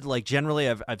generally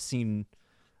I've seen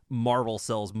Marvel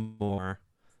sells more.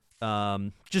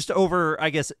 Just over, I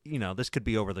guess, this could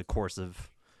be over the course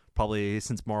of probably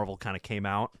since Marvel kind of came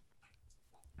out.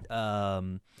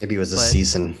 Maybe it was a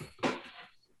season.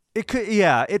 It could,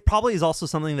 yeah. It probably is also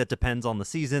something that depends on the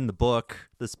season, the book,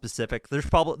 the specific.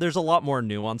 There's a lot more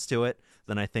nuance to it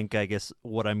than I think. I guess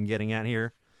what I'm getting at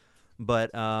here,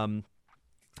 but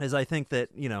as I think that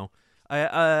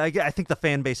I think the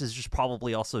fan base is just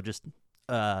probably also just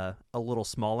a little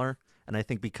smaller, and I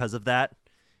think because of that,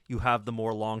 you have the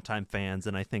more longtime fans,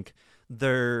 and I think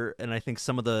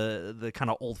some of the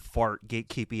kind of old fart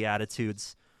gatekeepy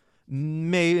attitudes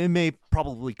may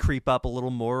probably creep up a little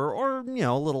more, or a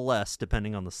little less,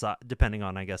 depending on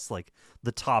I guess like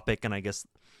the topic, and I guess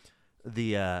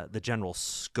the general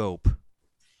scope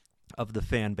of the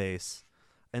fan base.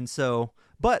 And so,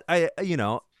 but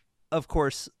of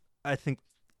course, I think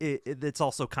it's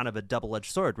also kind of a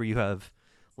double-edged sword, where you have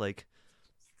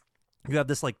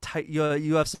this like tight,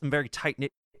 you have some very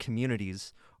tight-knit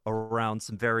communities around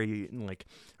some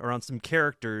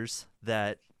characters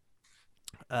that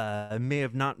may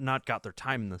have not got their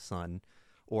time in the sun,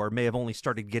 or may have only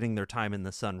started getting their time in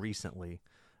the sun recently.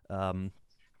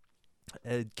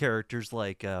 Characters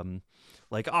like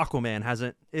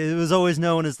Aquaman it was always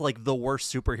known as like the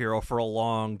worst superhero for a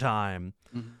long time.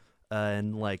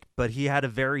 But he had a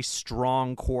very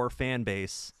strong core fan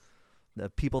base, the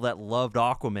people that loved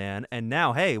Aquaman, and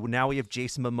now we have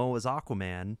Jason Momoa's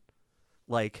Aquaman,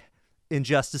 like in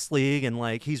Justice League, and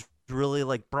like he's really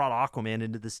like brought Aquaman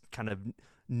into this kind of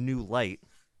new light.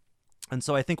 And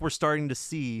so I think we're starting to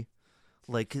see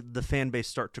like the fan base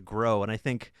start to grow, and I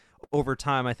think over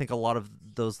time, I think a lot of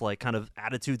those like kind of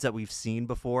attitudes that we've seen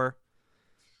before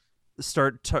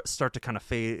start to kind of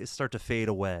fade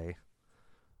away.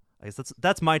 I guess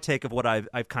that's my take of what I've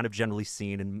kind of generally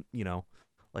seen, and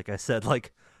like I said,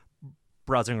 like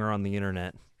browsing around the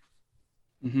internet.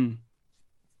 Mm-hmm.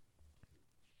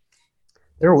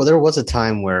 There was a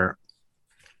time where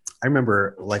I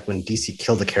remember, like, when DC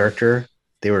killed a character,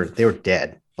 they were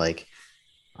dead. Like,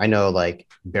 I know, like,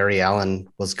 Barry Allen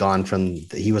was gone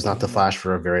he was not the Flash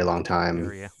for a very long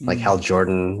time. Like, Hal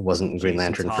Jordan wasn't Green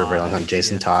Lantern for a very long time.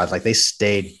 Jason Todd, like, they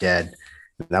stayed dead.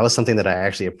 And that was something that I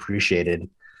actually appreciated,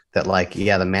 that, like,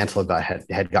 yeah, the mantle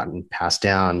had gotten passed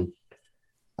down.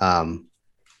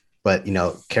 But,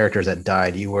 characters that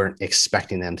died, you weren't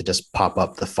expecting them to just pop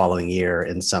up the following year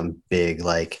in some big,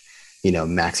 like,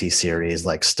 maxi series,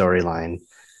 like, storyline.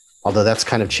 Although that's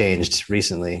kind of changed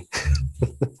recently.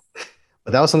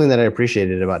 But that was something that I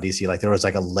appreciated about DC. Like, there was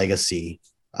like a legacy,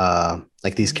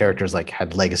 like these characters like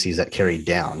had legacies that carried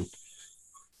down.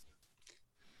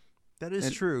 That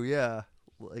is true. Yeah.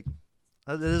 Like,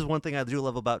 that is one thing I do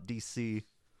love about DC,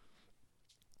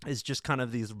 is just kind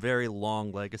of these very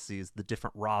long legacies, the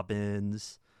different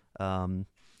Robins,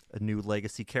 a new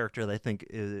legacy character that I think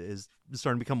is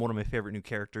starting to become one of my favorite new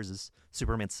characters is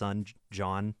Superman's son,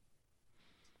 John.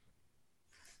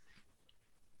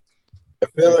 I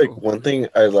feel Very like cool. one thing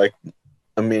I like,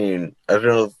 I mean, I don't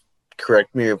know,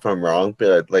 correct me if I'm wrong,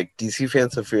 but like DC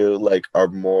fans I feel like are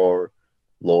more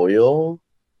loyal.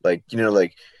 Like,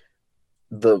 like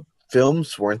the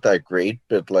films weren't that great,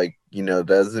 but like, that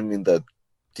doesn't mean that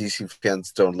DC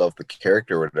fans don't love the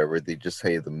character or whatever. They just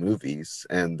hate the movies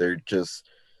and they're just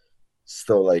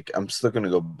still like, I'm still gonna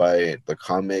go buy the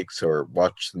comics or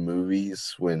watch the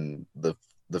movies when the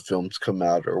films come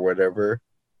out or whatever.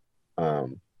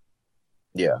 Um,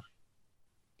 yeah.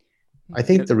 I Yeah.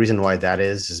 think the reason why that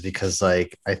is because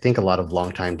like I think a lot of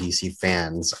longtime DC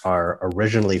fans are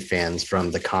originally fans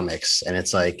from the comics, and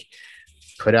it's like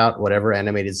put out whatever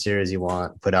animated series you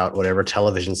want, put out whatever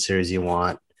television series you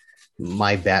want.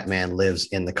 My Batman lives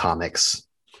in the comics,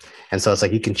 and so it's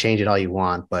like you can change it all you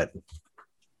want, but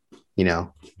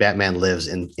Batman lives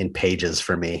in pages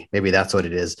for me. Maybe that's what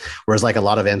it is. Whereas like a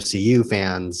lot of MCU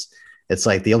fans, it's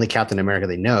like the only Captain America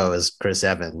they know is Chris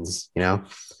Evans, Tony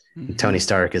Mhm.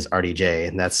 Stark is RDJ,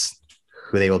 and that's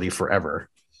who they will be forever.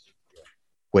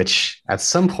 Which at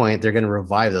some point they're going to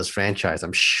revive those franchise.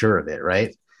 I'm sure of it,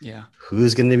 right? Yeah.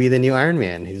 Who's going to be the new Iron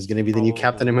Man? Who's going to be the new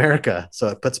Captain Probably. America? So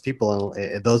it puts people,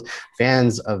 those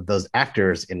fans of those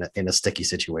actors, in a sticky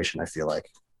situation. I feel like.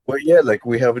 Well, yeah, like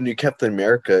we have a new Captain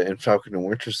America and Falcon and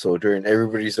Winter Soldier, and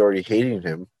everybody's already hating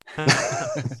him.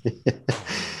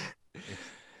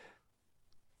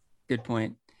 Good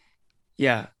point.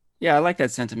 Yeah. Yeah, I like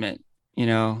that sentiment. You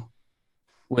know,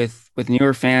 with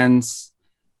newer fans,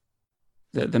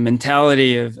 the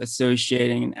mentality of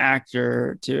associating an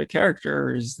actor to a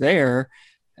character is there.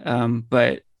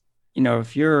 But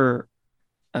if you're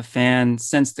a fan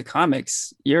since the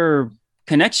comics, your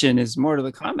connection is more to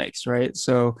the comics, right?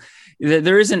 So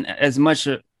there isn't as much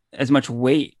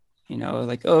weight,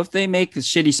 like, oh, if they make a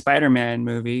shitty Spider-Man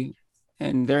movie,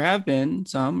 and there have been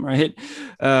some, right?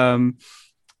 Um,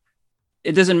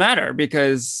 it doesn't matter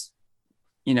because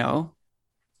you know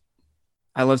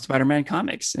I love Spider-Man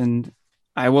comics, and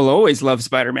I will always love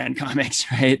Spider-Man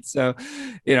comics, right? So,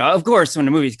 of course, when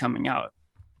the movie's coming out,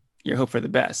 you hope for the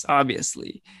best,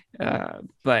 obviously,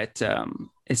 but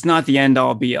it's not the end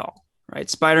all be all, right?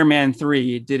 Spider-Man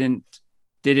 3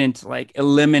 didn't like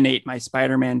eliminate my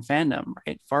Spider-Man fandom,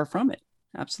 right? Far from it,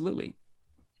 absolutely.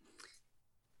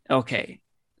 Okay,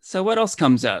 so what else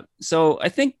comes up? So I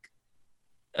think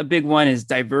a big one is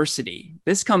diversity.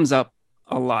 This comes up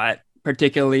a lot,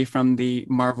 particularly from the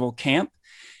Marvel camp,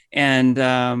 and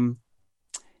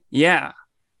yeah,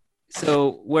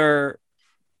 so where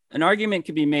an argument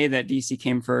could be made that DC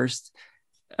came first,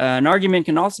 an argument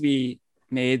can also be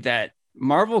made that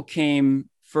Marvel came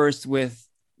first with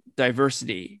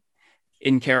diversity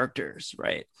in characters,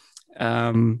 right?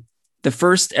 Um, the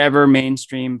first ever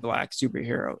mainstream Black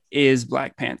superhero is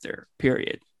Black Panther,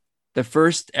 period. The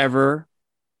first ever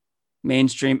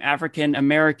mainstream African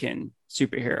American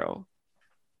superhero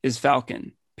is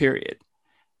Falcon, period.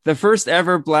 The first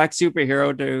ever Black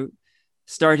superhero to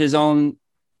start his own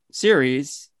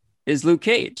series is Luke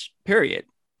Cage, period.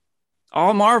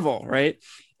 All Marvel, right?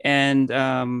 And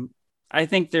I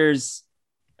think it's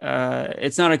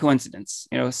not a coincidence.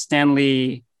 Stan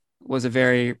Lee was a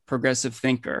very progressive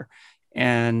thinker,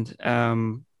 and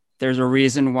there's a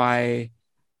reason why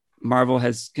Marvel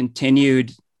has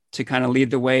continued to kind of lead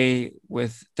the way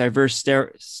with diverse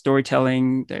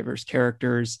storytelling, diverse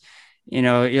characters.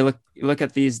 You look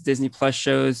at these Disney Plus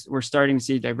shows, we're starting to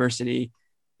see diversity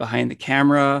behind the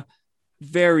camera.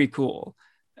 Very cool.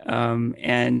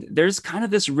 And there's kind of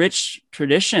this rich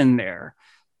tradition there.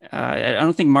 I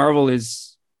don't think Marvel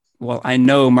is, well, I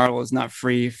know Marvel is not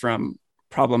free from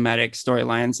problematic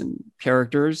storylines and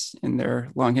characters in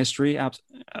their long history,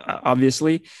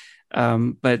 obviously.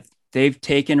 But they've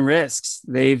taken risks.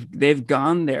 They've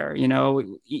gone there.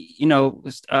 The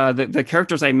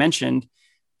characters I mentioned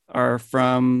are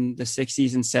from the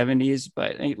 60s and 70s,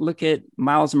 but look at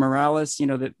Miles Morales.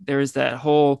 That there's that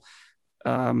whole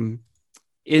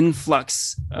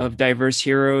influx of diverse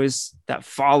heroes that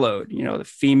followed, the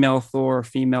female Thor,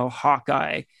 female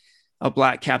Hawkeye, a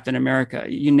Black Captain America,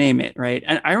 you name it, right?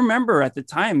 And I remember at the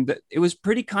time that it was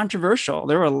pretty controversial.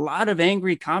 There were a lot of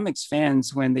angry comics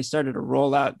fans when they started to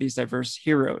roll out these diverse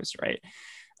heroes, right?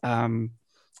 Um,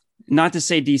 Not to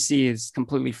say DC is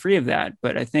completely free of that,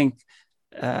 but I think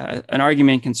an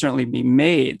argument can certainly be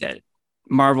made that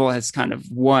Marvel has kind of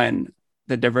won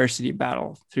the diversity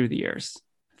battle through the years.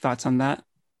 Thoughts on that?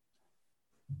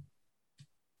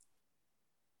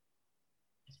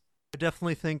 I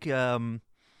definitely think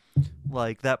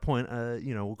like that point,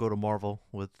 we'll go to Marvel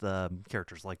with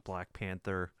characters like Black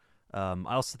Panther. I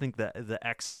also think that the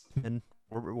X-Men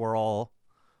were all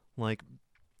like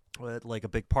a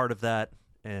big part of that,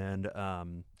 and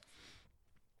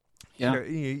Yeah.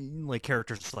 like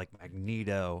characters like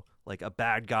Magneto, like a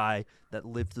bad guy that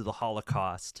lived through the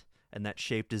Holocaust and that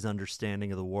shaped his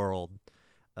understanding of the world.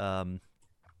 Um,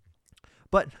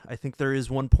 but I think there is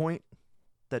one point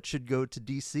that should go to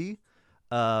DC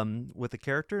with a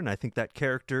character, and I think that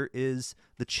character is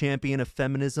the champion of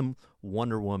feminism,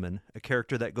 Wonder Woman, a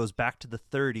character that goes back to the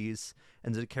 30s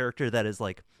and is a character that is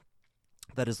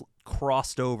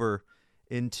crossed over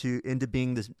into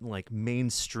being this like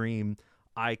mainstream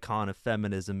icon of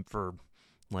feminism for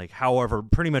like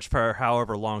pretty much for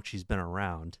however long she's been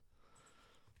around.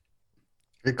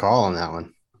 Good call on that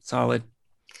one. Solid.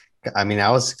 I mean, I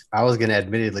was gonna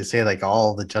admittedly say like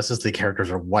all the Justice League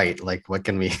characters are white. Like, what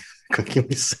can we what can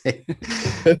we say?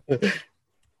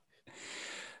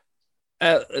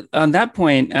 On that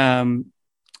point,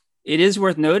 it is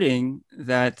worth noting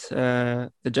that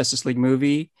the Justice League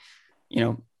movie,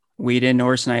 Whedon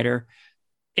or Snyder,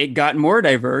 it got more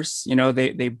diverse.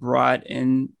 They brought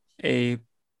in a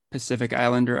Pacific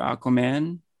Islander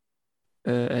Aquaman,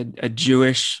 a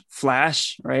Jewish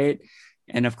Flash, right?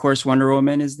 And of course, Wonder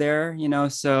Woman is there.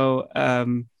 So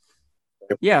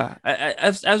yeah,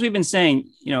 as we've been saying,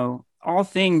 all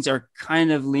things are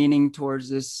kind of leaning towards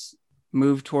this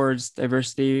move towards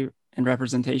diversity and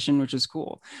representation, which is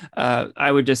cool.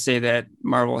 I would just say that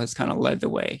Marvel has kind of led the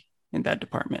way in that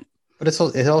department. But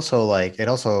it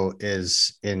also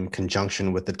is in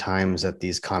conjunction with the times that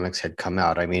these comics had come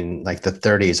out. I mean, like the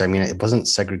 30s. I mean, it wasn't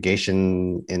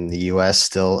segregation in the U.S.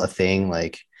 still a thing?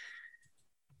 Like,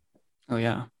 oh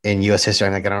yeah, in U.S. history.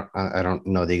 I'm like, I don't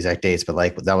know the exact dates, but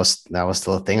like that was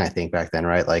still a thing, I think, back then,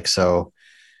 right? Like, so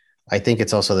I think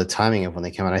it's also the timing of when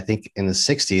they came out. I think in the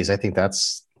 60s, I think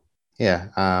that's yeah.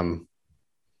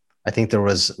 I think there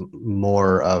was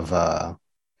more of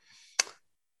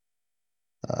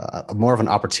an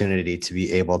opportunity to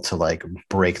be able to like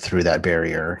break through that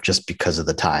barrier just because of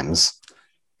the times.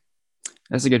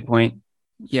 That's a good point.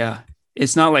 Yeah.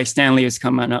 It's not like Stan Lee was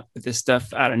coming up with this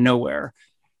stuff out of nowhere.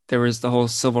 There was the whole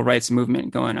civil rights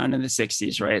movement going on in the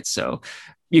 60s, right? So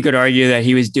you could argue that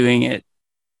he was doing it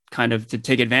kind of to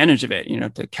take advantage of it,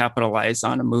 to capitalize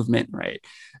on a movement, right?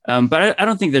 But I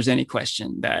don't think there's any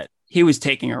question that he was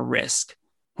taking a risk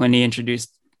when he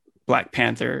introduced Black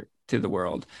Panther to the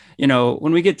world.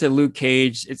 When we get to Luke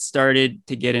Cage, it started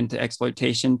to get into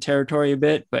exploitation territory a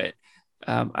bit, but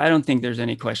I don't think there's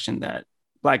any question that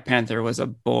Black Panther was a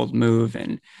bold move.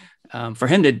 And for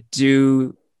him to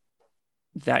do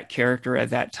that character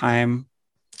at that time,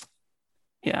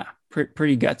 yeah,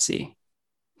 pretty gutsy.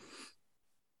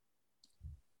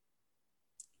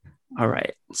 All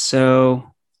right.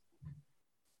 So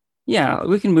yeah,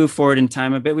 we can move forward in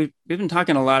time a bit. We've been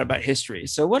talking a lot about history.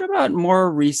 So what about more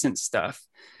recent stuff?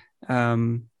 What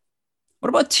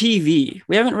about TV?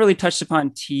 We haven't really touched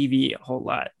upon TV a whole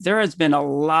lot. There has been a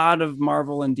lot of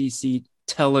Marvel and DC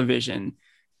television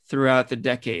throughout the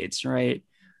decades, right?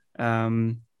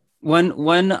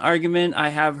 One argument I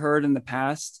have heard in the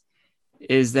past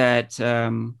is that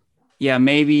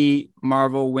maybe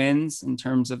Marvel wins in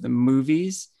terms of the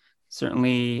movies,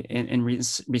 certainly in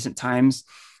recent times.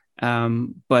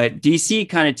 But DC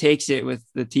kind of takes it with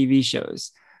the TV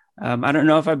shows. I don't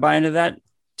know if I buy into that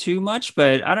too much,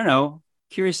 but I don't know.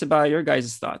 Curious about your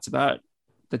guys' thoughts about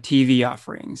the TV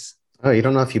offerings. Oh, you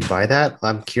don't know if you buy that?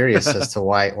 I'm curious as to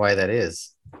why that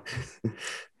is.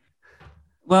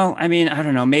 Well, I mean, I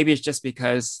don't know. Maybe it's just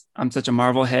because I'm such a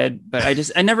Marvel head, but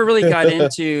I never really got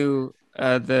into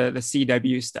the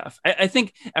CW stuff. I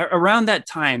think around that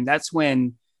time, that's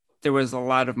when there was a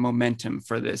lot of momentum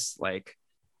for this, like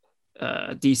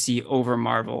DC over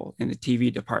Marvel in the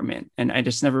TV department, and I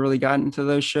just never really got into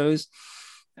those shows.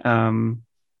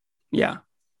 Yeah.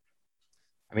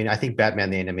 I mean, I think Batman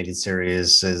the Animated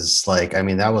Series is like, I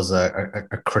mean, that was a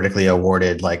critically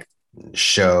awarded like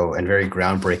show and very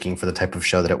groundbreaking for the type of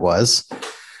show that it was.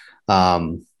 I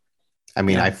mean,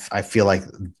 yeah. I feel like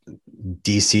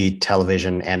DC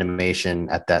television animation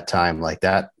at that time, like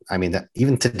that, I mean, that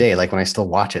even today, like when I still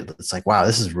watch it, it's like, wow,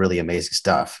 this is really amazing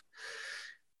stuff.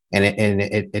 And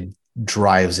it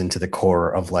drives into the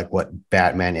core of like what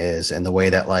Batman is and the way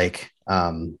that like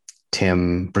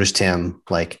Bruce Timm,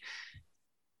 like,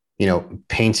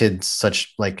 painted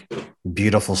such like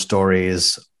beautiful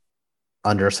stories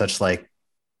under such like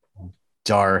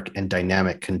dark and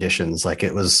dynamic conditions. Like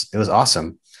it was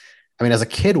awesome. I mean, as a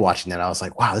kid watching that, I was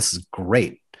like, wow, this is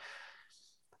great.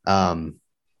 And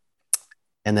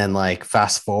then like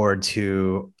fast forward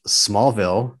to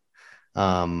Smallville,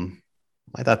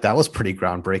 I thought that was pretty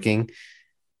groundbreaking.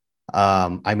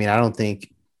 I mean, I don't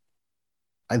think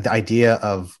the idea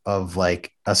of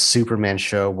like a Superman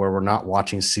show where we're not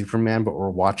watching Superman, but we're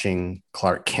watching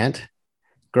Clark Kent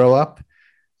grow up.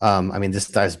 I mean, this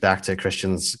dives back to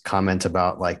Christian's comment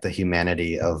about like the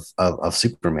humanity of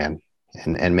Superman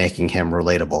and making him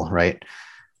relatable, right?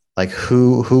 Like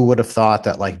who would have thought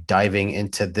that like diving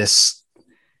into this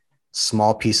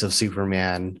small piece of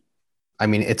Superman. I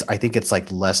mean, I think it's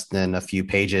like less than a few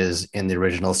pages in the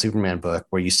original Superman book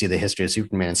where you see the history of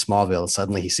Superman in Smallville.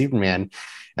 Suddenly he's Superman,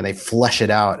 and they flesh it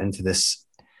out into this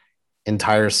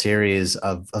entire series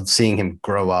of seeing him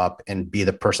grow up and be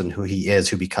the person who he is,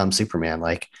 who becomes Superman.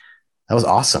 Like that was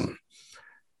awesome.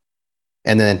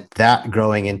 And then that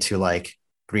growing into like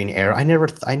Green Arrow, I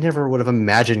never would have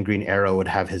imagined Green Arrow would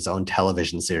have his own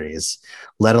television series,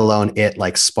 let alone it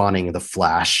like spawning the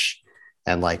Flash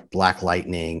and like Black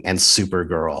Lightning and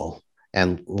Supergirl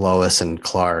and Lois and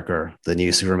Clark, or the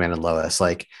new Superman and Lois.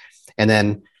 Like, and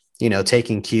then,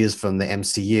 taking cues from the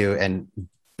MCU and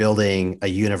building a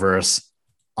universe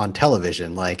on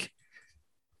television. Like,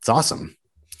 it's awesome.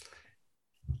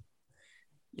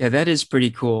 Yeah, that is pretty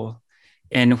cool.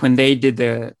 And when they did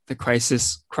the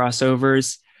Crisis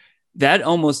crossovers, that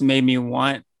almost made me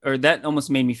want, or that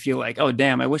almost made me feel like, oh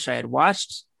damn, I wish I had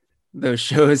watched those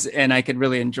shows and I could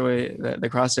really enjoy the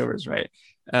crossovers, right?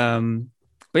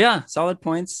 But yeah, solid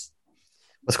points.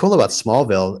 What's cool about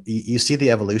Smallville, you see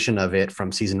the evolution of it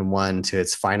from season one to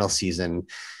its final season,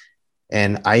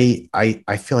 and I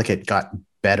feel like it got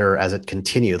better as it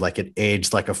continued. Like it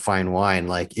aged like a fine wine.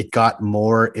 Like it got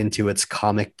more into its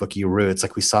comic booky roots.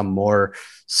 Like we saw more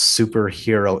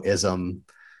superheroism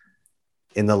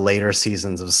in the later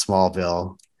seasons of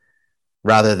Smallville,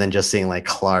 rather than just seeing like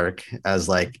Clark as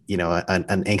like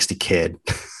an angsty kid.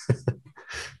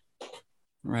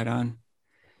 Right on.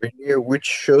 Rainier, which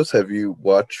shows have you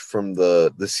watched from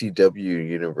the CW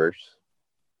universe?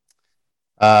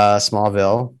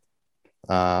 Smallville.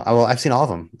 Well, I've seen all of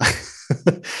them.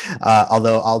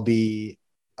 Although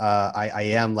I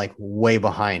am like way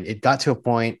behind. It got to a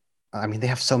point. I mean, they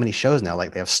have so many shows now.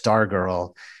 Like they have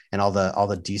Stargirl and all the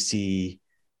DC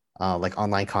like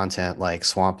online content, like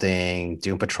Swamp Thing,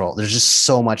 Doom Patrol. There's just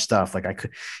so much stuff.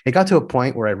 It got to a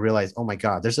point where I realized, oh my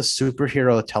God, there's a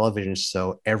superhero television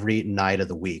show every night of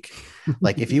the week.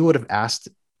 Like if you would have asked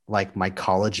like my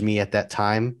college me at that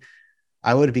time,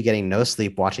 I would be getting no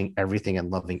sleep watching everything and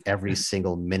loving every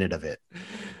single minute of it.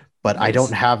 But I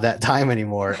don't Nice. have that time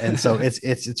anymore. And so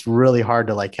it's really hard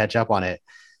to like catch up on it.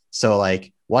 So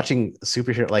like watching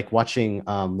superhero, like watching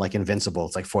like Invincible,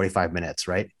 it's like 45 minutes,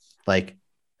 right? Like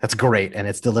that's great. And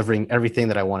it's delivering everything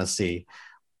that I want to see.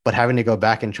 But having to go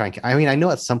back and I mean, I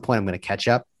know at some point I'm going to catch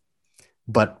up,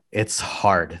 but it's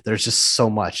hard. There's just so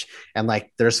much. And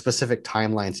like there's specific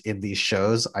timelines in these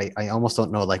shows. I almost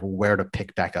don't know like where to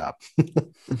pick back up.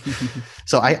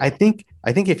 So I think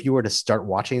if you were to start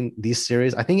watching these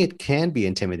series, I think it can be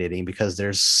intimidating because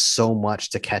there's so much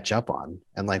to catch up on.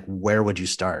 And like where would you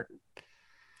start?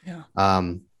 Yeah.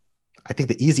 I think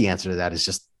the easy answer to that is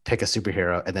just pick a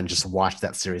superhero and then just watch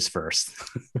that series first.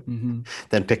 Mm-hmm.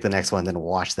 Then pick the next one, then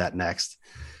watch that next.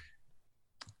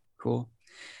 Cool.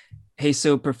 Hey,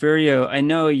 so Porfirio, I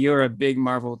know you're a big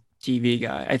Marvel TV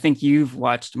guy. I think you've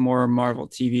watched more Marvel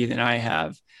TV than I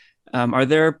have. Are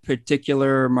there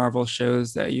particular Marvel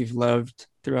shows that you've loved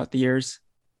throughout the years?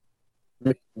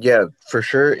 Yeah, for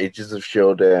sure, Agents of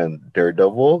Shield and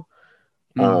Daredevil.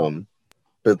 Mm. Um,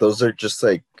 but those are just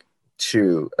like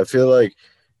two. I feel like,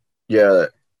 yeah,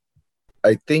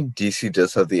 I think DC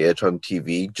does have the edge on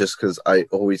TV just because I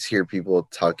always hear people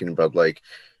talking about like,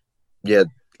 yeah,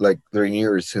 like they're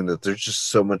years soon that there's just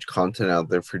so much content out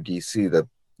there for DC that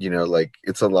like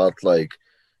it's a lot like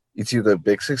it's either a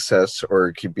big success or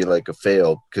it could be like a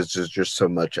fail because there's just so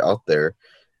much out there.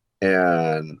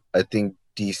 And I think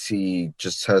DC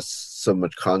just has so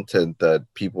much content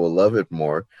that people love it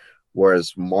more.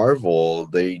 Whereas Marvel,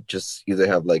 they just either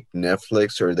have like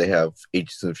Netflix or they have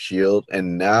Agents of Shield,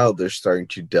 and now they're starting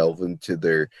to delve into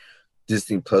their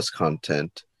Disney Plus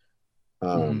content.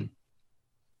 Mm-hmm. Um,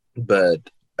 but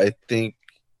I think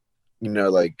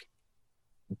like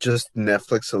just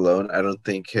Netflix alone, I don't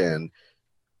think can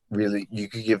really. You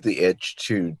could give the edge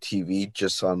to TV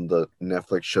just on the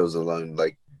Netflix shows alone.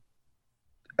 Like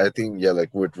I think, yeah,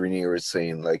 like what Rainier was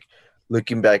saying, like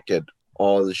looking back at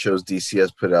all the shows DC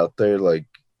has put out there, like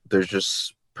there's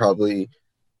just probably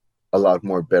a lot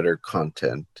more better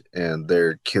content and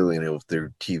they're killing it with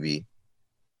their TV.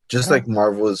 Just Yeah. like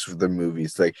Marvel is for the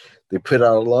movies. Like they put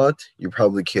out a lot, you're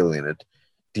probably killing it.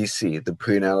 DC, they're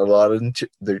putting out a lot into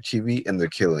their TV and they're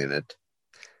killing it.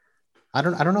 I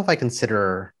don't know if I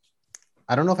consider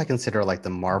like the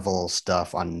Marvel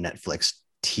stuff on Netflix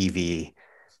TV.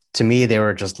 To me, they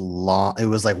were just long. It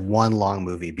was like one long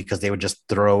movie because they would just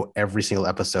throw every single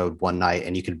episode one night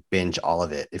and you could binge all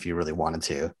of it if you really wanted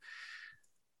to.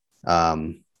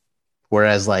 Um,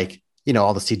 Whereas like, you know,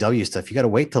 all the CW stuff, you got to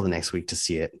wait till the next week to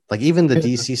see it. Like even the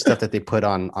DC stuff that they put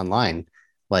on online,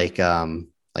 like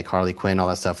Harley Quinn, all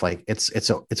that stuff, like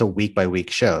it's a week by week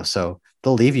show. So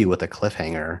they'll leave you with a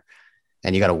cliffhanger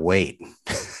and you got to wait.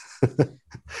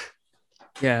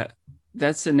 Yeah,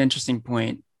 that's an interesting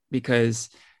point because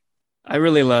I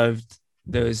really loved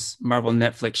those Marvel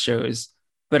Netflix shows,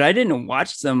 but I didn't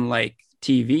watch them like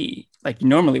TV, like you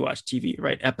normally watch TV,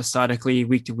 right? Episodically,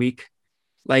 week to week.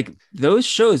 Like those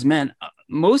shows, man,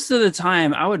 most of the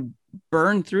time I would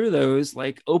burn through those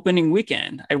like opening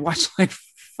weekend. I watched like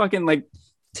fucking like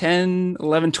 10,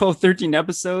 11, 12, 13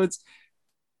 episodes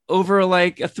over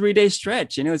like a 3-day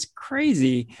stretch. You know, it's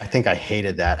crazy. I think I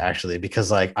hated that actually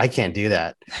because like I can't do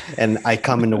that. And I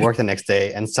come into work the next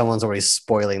day and someone's already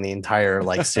spoiling the entire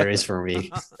like series for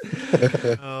me.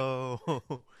 Oh.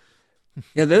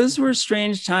 Yeah, those were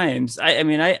strange times. I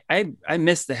mean, I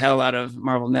missed the hell out of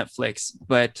Marvel Netflix,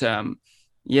 but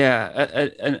yeah,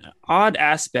 an odd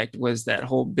aspect was that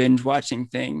whole binge watching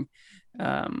thing.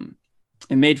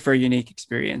 It made for a unique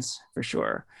experience for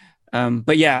sure.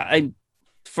 But yeah,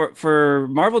 for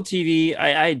Marvel TV,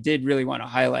 I did really want to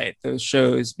highlight those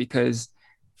shows because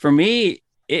for me,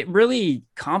 it really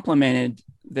complemented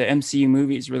the MCU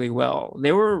movies really well.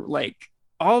 They were like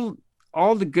all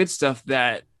the good stuff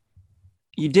that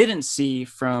you didn't see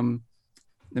from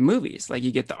the movies. Like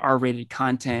you get the R-rated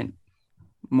content,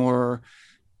 more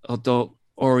adult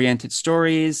oriented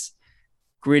stories,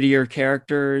 grittier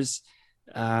characters,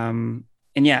 and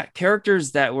yeah,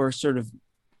 characters that were sort of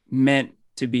meant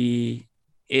to be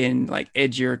in like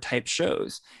edgier type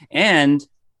shows. And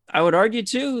I would argue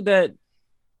too that,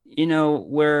 you know,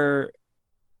 where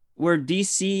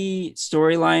DC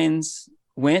storylines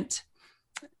went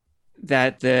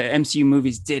that the MCU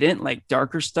movies didn't, like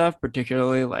darker stuff,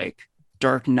 particularly like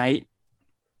Dark Knight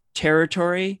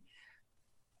territory.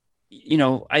 You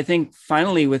know, I think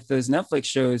finally with those Netflix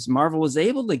shows, Marvel was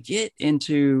able to get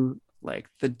into like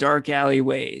the dark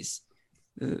alleyways,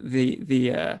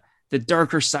 the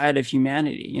darker side of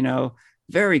humanity. You know,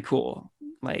 very cool.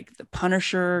 Like the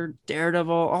Punisher,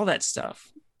 Daredevil, all that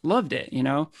stuff. Loved it. You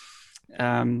know,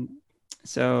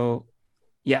 so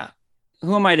yeah.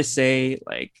 Who am I to say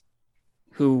like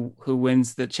who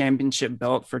wins the championship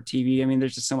belt for TV? I mean,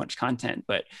 there's just so much content,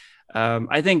 but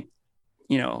I think,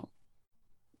 you know,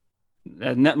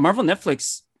 Marvel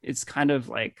Netflix, it's kind of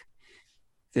like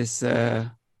this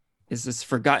is this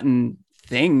forgotten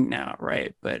thing now,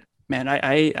 right? But man,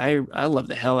 I love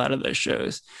the hell out of those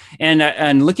shows.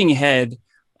 And looking ahead,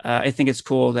 I think it's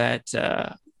cool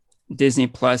that Disney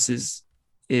Plus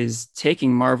is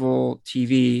taking Marvel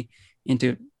TV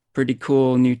into pretty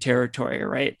cool new territory,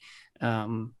 right?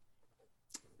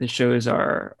 The shows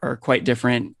are quite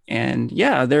different, and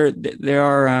yeah, they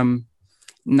are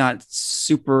not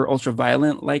super ultra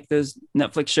violent like those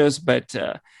Netflix shows, but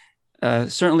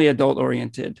certainly adult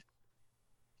oriented.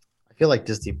 I feel like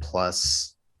Disney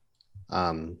Plus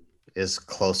is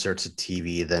closer to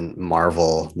TV than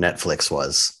Marvel Netflix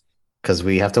was because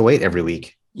we have to wait every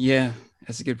week. Yeah,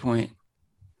 that's a good point.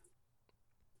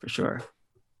 For sure.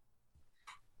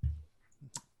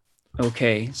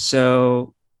 Okay,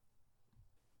 so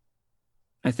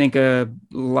I think a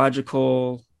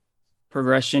logical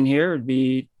progression here would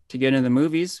be to get into the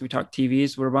movies. We talked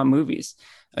TVs. What about movies?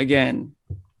 Again,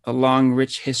 a long,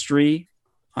 rich history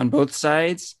on both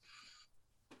sides.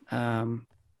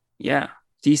 Yeah,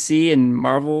 DC and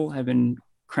Marvel have been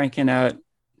cranking out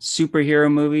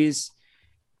superhero movies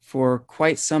for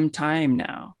quite some time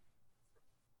now.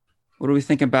 What do we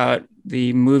think about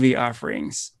the movie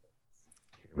offerings?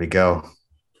 Here we go.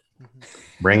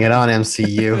 Bring it on,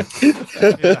 MCU.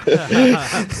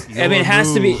 I mean,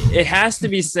 it has to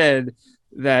be said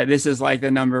that this is like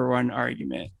the number one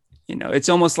argument. You know, it's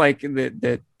almost like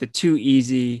the too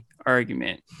easy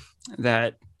argument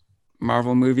that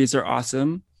Marvel movies are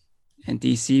awesome and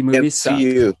DC movies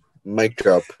MCU. Suck. Mic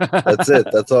drop. That's it.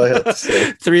 That's all I have to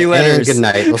say. 3 letters. And good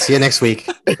night. We'll see you next week.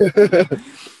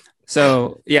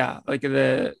 So yeah, like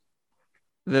the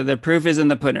proof is in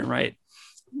the pudding, right?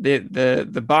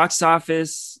 The box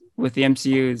office with the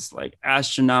MCU is like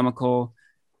astronomical.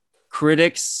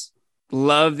 Critics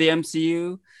love the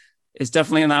MCU. It's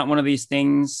definitely not one of these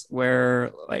things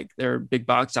where like they're big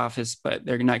box office, but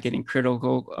they're not getting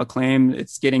critical acclaim.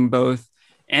 It's getting both.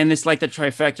 And it's like the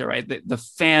trifecta, right? The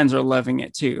fans are loving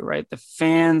it too, right? The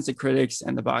fans, the critics,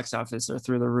 and the box office are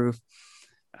through the roof.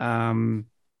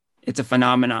 It's a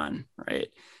phenomenon, right?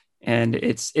 And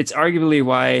it's arguably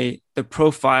why the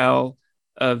profile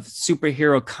of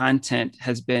superhero content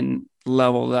has been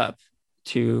leveled up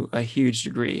to a huge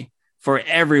degree for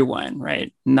everyone,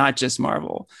 right? Not just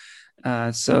Marvel.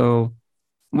 So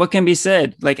what can be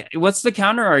said? Like, what's the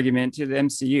counter argument to the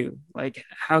MCU? Like,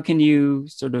 how can you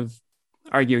sort of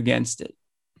argue against it?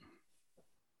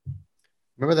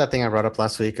 Remember that thing I brought up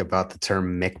last week about the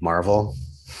term Mick Marvel?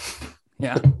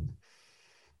 Yeah. You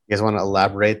guys want to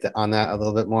elaborate on that a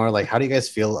little bit more? Like, how do you guys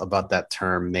feel about that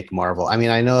term Mick Marvel? I mean,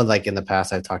 I know like in the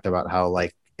past I've talked about how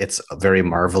like it's very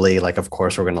Marvel-y. Like, of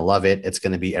course, we're going to love it. It's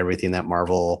going to be everything that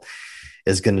Marvel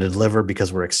is going to deliver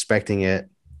because we're expecting it.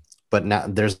 But now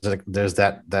there's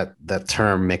that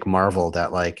term Mick Marvel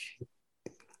that like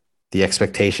the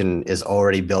expectation is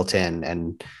already built in,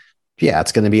 and yeah,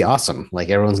 it's going to be awesome. Like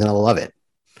everyone's going to love it.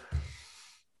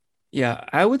 Yeah,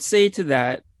 I would say to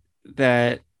that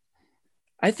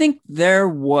I think there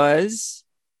was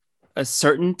a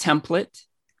certain template,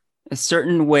 a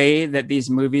certain way that these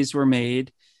movies were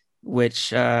made, which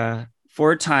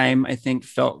for a time I think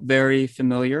felt very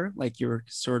familiar, like you were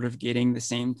sort of getting the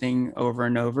same thing over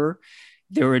and over.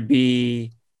 There would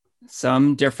be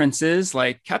some differences,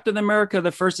 like Captain America,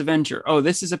 the First Avenger. Oh,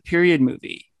 this is a period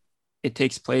movie. It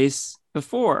takes place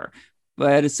before,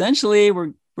 but essentially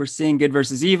we're seeing good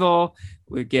versus evil.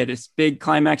 We get this big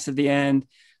climax at the end.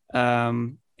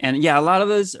 And yeah, a lot of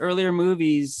those earlier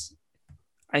movies,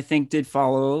 I think, did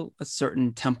follow a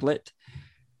certain template.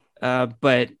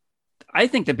 But I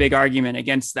think the big argument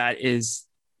against that is,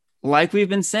 like we've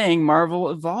been saying, Marvel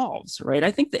evolves, right?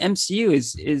 I think the MCU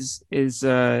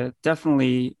is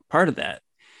definitely part of that.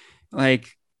 Like,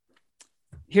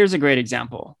 here's a great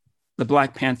example: the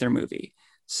Black Panther movie.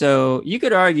 So you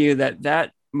could argue that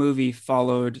that movie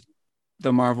followed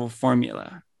the Marvel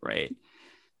formula, right?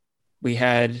 We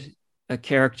had a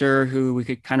character who we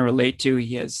could kind of relate to.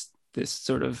 He has this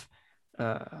sort of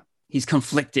he's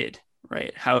conflicted,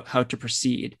 right? How to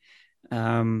proceed,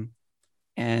 and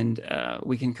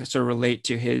we can sort of relate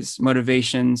to his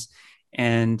motivations,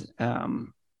 and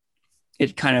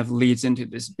it kind of leads into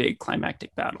this big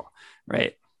climactic battle,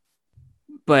 right?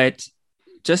 But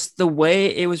just the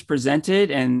way it was presented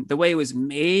and the way it was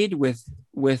made with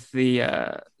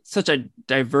the such a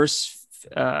diverse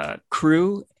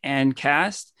crew and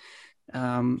cast,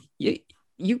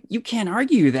 you can't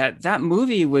argue that that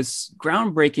movie was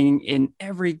groundbreaking in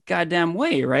every goddamn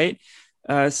way, right?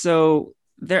 So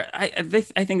there, I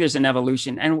think there's an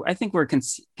evolution, and I think we're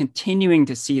continuing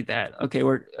to see that. Okay,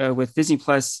 we're with Disney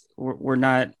Plus, we're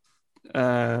not.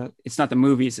 It's not the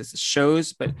movies, it's the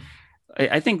shows, but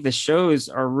I think the shows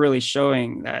are really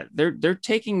showing that they're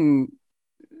taking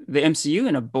the MCU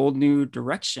in a bold new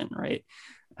direction, right?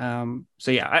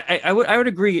 So yeah, I would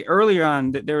agree earlier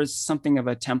on that there was something of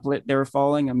a template they were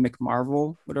following, a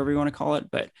McMarvel, whatever you want to call it.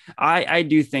 But I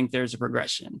do think there's a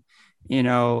progression, you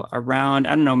know, around,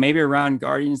 I don't know, maybe around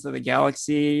Guardians of the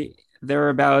Galaxy,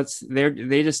 thereabouts.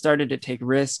 They just started to take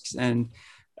risks, and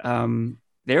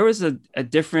there was a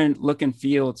different look and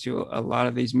feel to a lot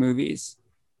of these movies.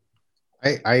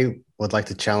 I would like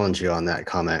to challenge you on that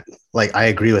comment. Like, I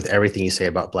agree with everything you say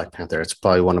about Black Panther. It's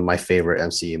probably one of my favorite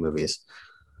MCU movies.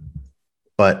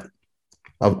 But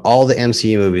of all the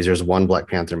MCU movies, there's one Black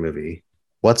Panther movie.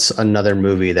 What's another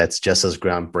movie that's just as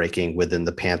groundbreaking within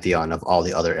the pantheon of all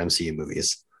the other MCU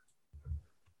movies?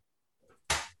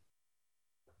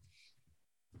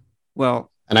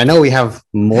 Well, and I know we have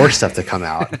more stuff to come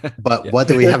out, but yeah. What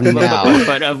do we have now?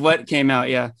 But of what came out,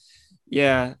 yeah.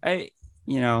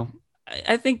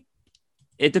 I think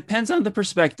it depends on the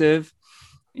perspective.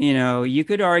 You know, you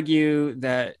could argue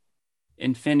that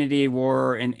Infinity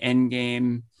War and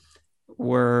Endgame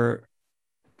were,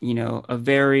 you know, a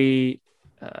very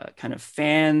kind of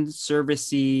fan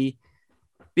servicey,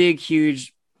 big,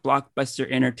 huge blockbuster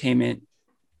entertainment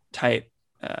type.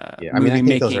 I mean, I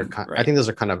think those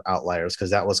are kind of outliers,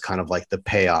 because that was kind of like the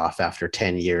payoff after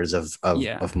 10 years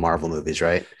of Marvel movies,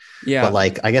 right? Yeah. But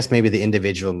like, I guess maybe the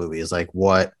individual movies, like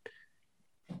what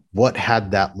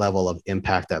had that level of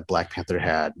impact that Black Panther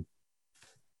had?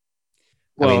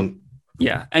 Well,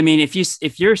 I mean,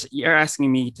 if you're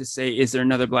asking me to say, is there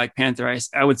another Black Panther?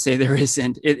 I would say there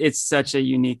isn't. It's such a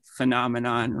unique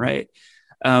phenomenon, right?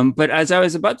 But as I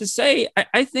was about to say,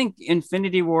 I think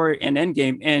Infinity War and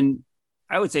Endgame, and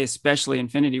I would say especially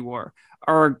Infinity War,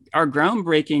 are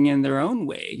groundbreaking in their own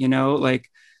way. You know, like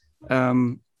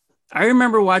I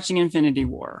remember watching Infinity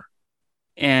War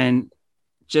and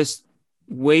just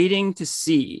waiting to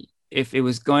see if it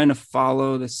was going to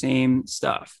follow the same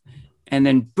stuff. And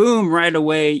then boom, right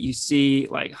away you see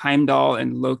like Heimdall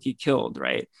and Loki killed,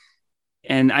 right?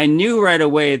 And I knew right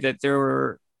away that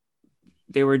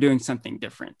they were doing something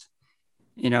different.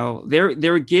 You know, they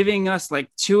were giving us like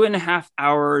 2.5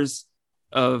 hours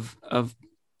of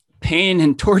pain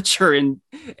and torture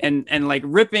and like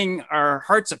ripping our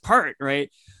hearts apart, right?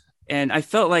 And I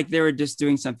felt like they were just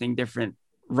doing something different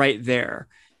right there.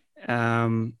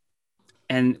 And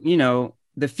you know,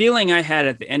 the feeling I had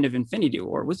at the end of Infinity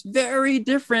War was very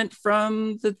different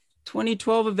from the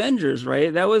 2012 Avengers,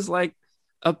 right? That was like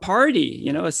a party,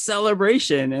 you know, a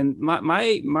celebration, and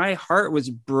my heart was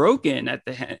broken at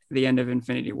the end of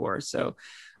Infinity War. So,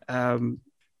 um,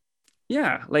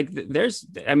 yeah, like there's,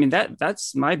 I mean,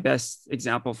 that's my best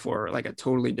example for like a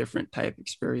totally different type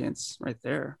experience right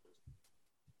there.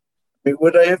 I mean,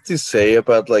 what I have to say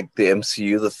about like the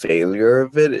MCU, the failure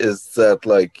of it is that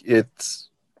like it's,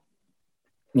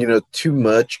 you know, too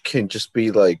much can just be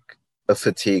like a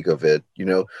fatigue of it, you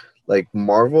know, like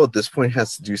Marvel at this point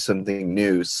has to do something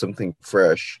new, something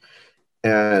fresh.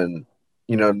 And,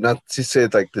 you know, not to say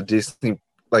like the Disney,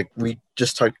 like we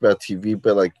just talked about TV,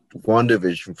 but like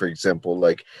WandaVision, for example,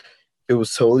 like it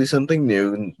was totally something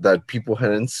new that people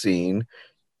hadn't seen,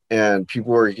 and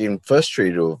people were getting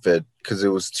frustrated with it because it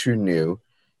was too new.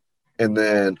 And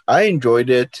then I enjoyed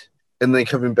it. And then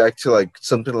coming back to like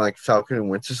something like Falcon and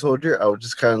Winter Soldier, I was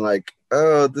just kind of like,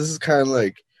 oh, this is kind of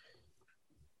like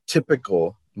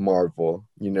typical Marvel,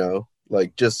 you know,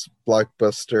 like just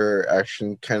blockbuster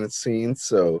action kind of scenes.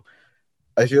 So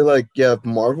I feel like, yeah, if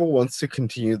Marvel wants to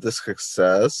continue the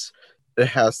success, it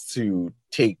has to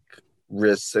take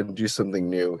risks and do something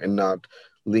new and not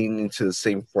lean into the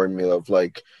same formula of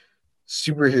like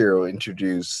superhero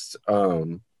introduced,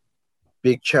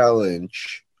 big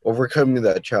challenge, overcoming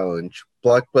that challenge,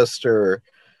 blockbuster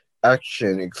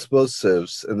action,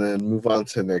 explosives, and then move on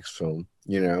to the next film,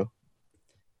 you know?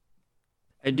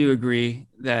 I do agree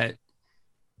that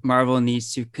Marvel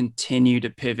needs to continue to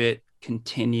pivot,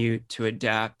 continue to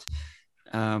adapt.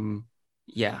 Um,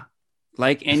 yeah,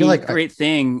 like I feel any like great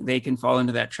thing, they can fall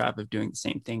into that trap of doing the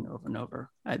same thing over and over.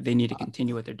 They need to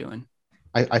continue what they're doing.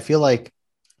 I feel like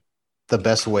the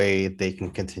best way they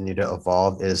can continue to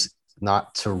evolve is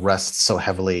not to rest so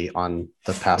heavily on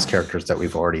the past characters that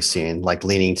we've already seen, like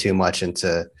leaning too much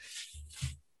into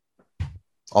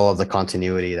all of the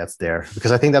continuity that's there.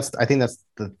 Because I think that's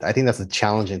the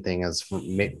challenging thing.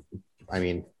 I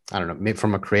mean, I don't know. Maybe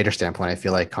from a creator standpoint, I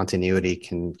feel like continuity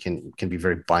can be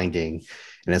very binding,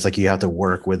 and it's like you have to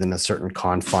work within a certain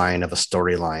confine of a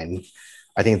storyline.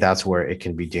 I think that's where it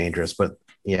can be dangerous. But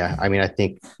yeah, I mean, I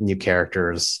think new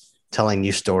characters telling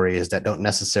new stories that don't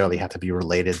necessarily have to be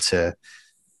related to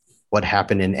what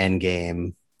happened in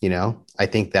Endgame. You know, Yeah. I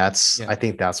think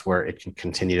that's where it can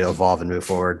continue to evolve and move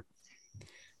forward.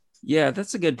 Yeah,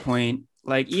 that's a good point.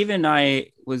 Like even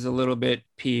I was a little bit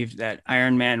peeved that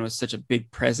Iron Man was such a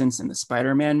big presence in the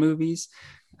Spider-Man movies.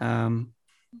 Um,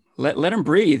 let him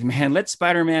breathe, man. Let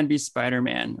Spider-Man be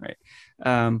Spider-Man,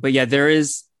 right? But yeah, there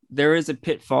is a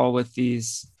pitfall with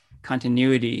these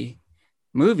continuity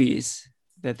movies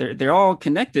that they're all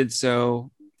connected,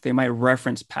 so they might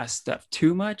reference past stuff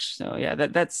too much. So yeah,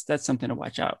 that's something to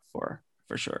watch out for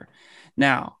sure.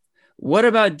 Now, what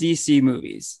about DC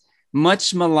movies?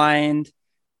 Much maligned.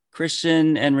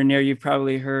 Christian and Rainier, you've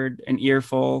probably heard an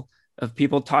earful of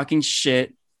people talking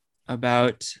shit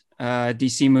about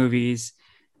DC movies.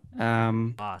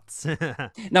 Um, Lots.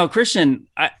 now, Christian,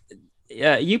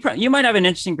 you might have an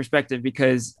interesting perspective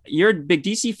because you're a big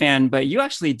DC fan, but you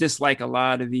actually dislike a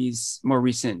lot of these more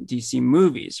recent DC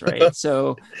movies, right?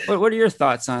 So, what are your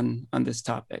thoughts on this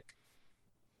topic?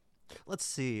 Let's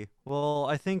see. Well,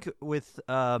 I think with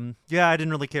yeah, I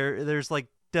didn't really care. There's like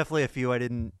definitely a few I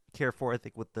didn't care for. I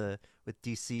think with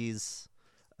DC's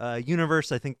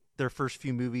universe, I think their first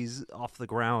few movies off the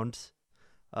ground,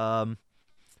 um,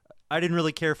 I didn't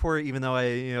really care for it, even though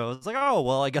I was like, oh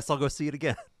well, I guess I'll go see it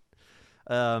again.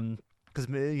 Because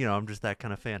I'm just that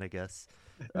kind of fan, I guess.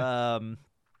 Um,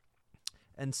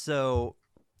 and so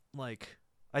like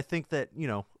I think that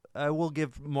I will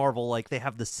give Marvel, like, they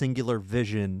have the singular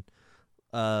vision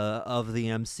of the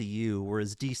MCU,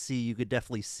 whereas DC, you could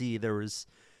definitely see there was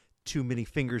too many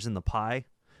fingers in the pie.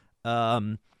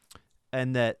 Um,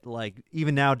 and that, like,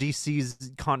 even now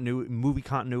DC's movie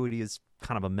continuity is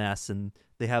kind of a mess, and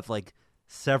they have like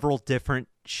several different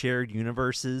shared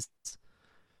universes.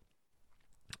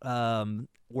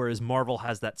 Whereas Marvel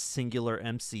has that singular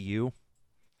MCU.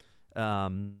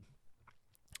 Um,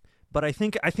 but I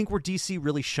think where DC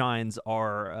really shines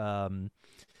are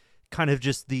kind of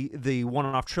just the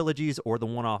one-off trilogies or the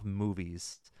one-off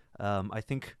movies. I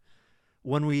think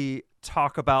when we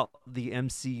talk about the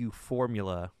MCU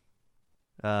formula,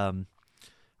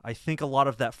 I think a lot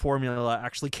of that formula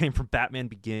actually came from Batman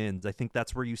Begins. I think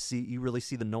that's where you really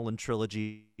see the Nolan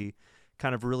trilogy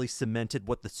kind of really cemented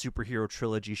what the superhero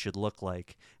trilogy should look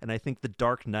like. And I think The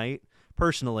Dark Knight,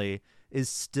 personally, is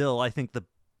still, I think, the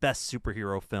best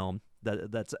superhero film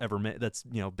that's ever made, that's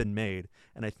been made.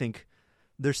 And I think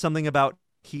there's something about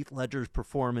Heath Ledger's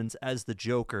performance as the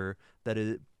Joker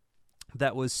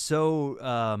that was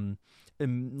so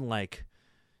like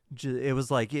it was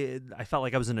like I felt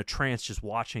like I was in a trance just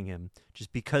watching him,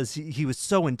 just because he was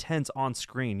so intense on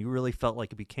screen. You really felt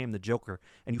like it became the Joker,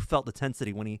 and you felt the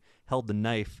intensity when he held the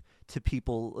knife to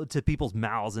people's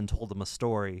mouths and told them a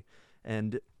story.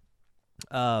 And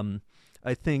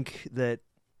I think that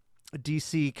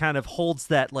DC kind of holds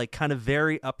that like kind of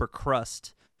very upper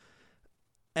crust,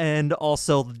 and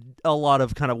also a lot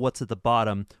of kind of what's at the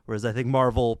bottom, whereas I think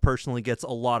Marvel personally gets a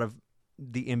lot of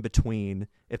the in between,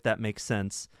 if that makes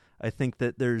sense. I think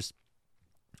that there's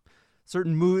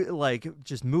certain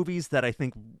movies that I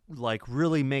think like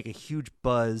really make a huge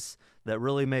buzz, that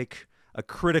really make a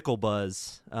critical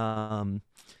buzz.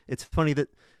 It's funny that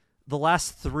the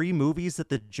last 3 movies that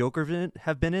the Joker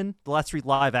have been in, the last 3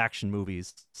 live action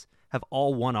movies, have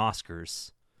all won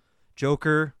Oscars.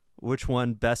 Joker, which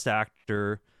won Best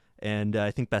Actor and I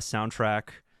think Best Soundtrack.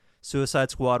 Suicide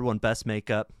Squad won Best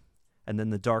Makeup, and then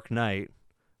The Dark Knight,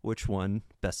 which won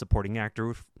Best Supporting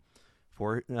Actor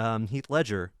for Heath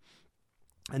Ledger.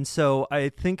 And so I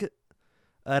think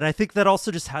that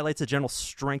also just highlights a general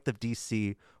strength of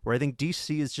DC, where I think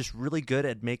DC is just really good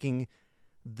at making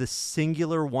the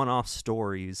singular one-off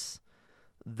stories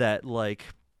that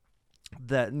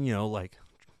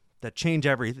change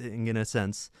everything in a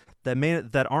sense,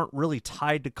 that aren't really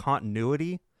tied to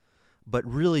continuity, but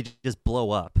really just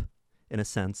blow up in a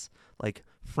sense. Like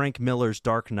Frank Miller's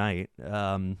Dark Knight,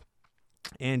 and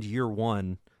Year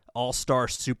One, All-Star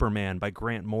Superman by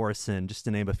Grant Morrison, just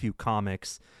to name a few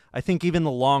comics. I think even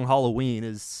The Long Halloween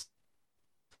is,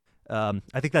 I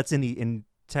think that's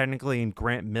technically in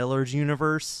Grant Miller's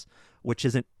universe, which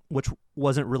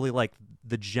wasn't really like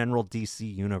the general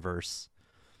DC universe.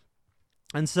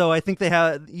 And so I think they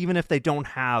have, even if they don't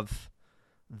have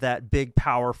that big,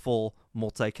 powerful,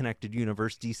 multi-connected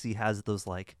universe, DC has those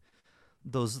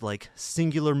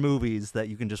singular movies that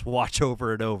you can just watch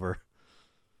over and over.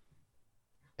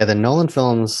 Yeah, the Nolan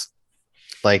films,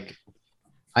 like,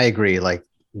 I agree. Like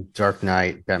Dark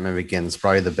Knight, Batman Begins,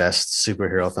 probably the best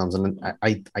superhero films. And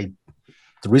I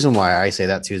the reason why I say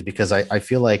that too is because I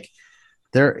feel like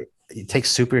it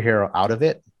takes superhero out of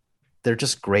it. They're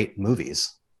just great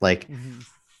movies. Like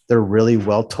they're really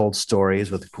well told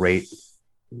stories with great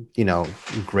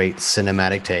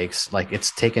cinematic takes. Like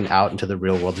it's taken out into the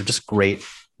real world. They're just great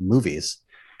movies.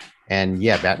 And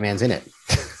yeah, Batman's in it.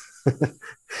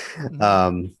 I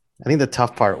think the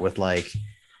tough part with our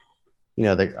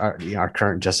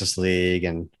current Justice League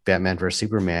and Batman vs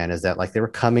Superman is that like they were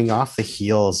coming off the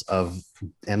heels of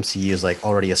MCU's like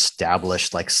already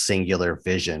established like singular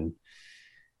vision.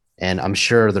 And I'm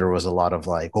sure there was a lot of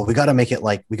like, well, we got to make it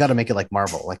like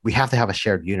Marvel. Like we have to have a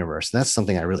shared universe. And that's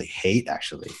something I really hate,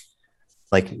 actually.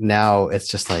 Like now it's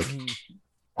just like,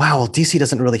 wow, well, DC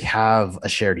doesn't really have a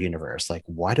shared universe. Like,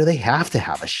 why do they have to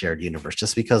have a shared universe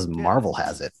just because Marvel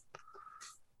has it?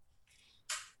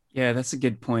 Yeah, that's a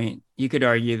good point. You could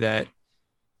argue that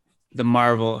the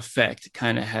Marvel effect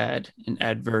kind of had an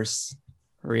adverse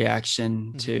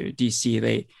reaction to DC.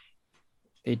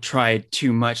 They tried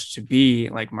too much to be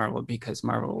like Marvel because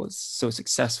Marvel was so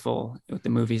successful with the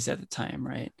movies at the time,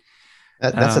 right?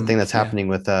 That's the thing that's happening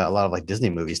with a lot of like Disney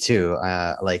movies too.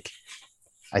 Like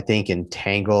I think in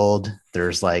Tangled,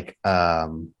 there's like, I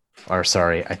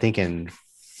think in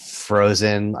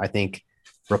Frozen, I think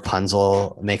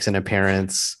Rapunzel makes an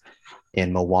appearance.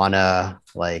 In Moana,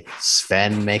 like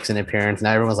Sven makes an appearance.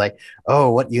 Now everyone's like, oh,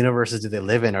 what universes do they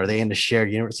live in? Are they in the shared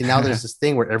universe? See, now there's this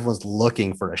thing where everyone's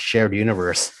looking for a shared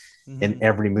universe in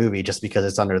every movie just because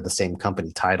it's under the same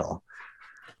company title.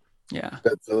 Yeah.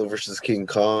 Godzilla versus King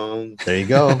Kong. There you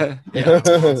go. Yeah,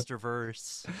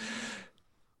 Monsterverse.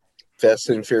 Fast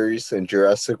and Furious and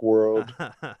Jurassic World.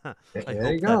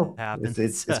 There you go.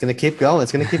 It's going to keep going.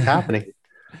 It's going to keep happening.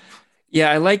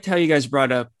 Yeah, I liked how you guys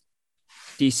brought up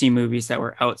DC movies that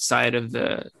were outside of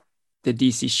the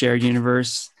DC shared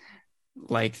universe,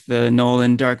 like the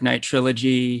Nolan Dark Knight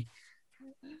trilogy.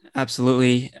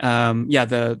 Absolutely.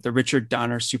 The Richard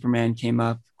Donner Superman came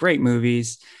up. Great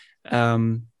movies.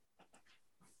 I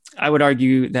would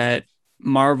argue that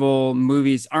Marvel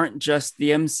movies aren't just the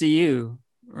MCU,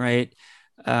 right?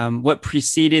 What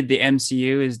preceded the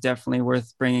MCU is definitely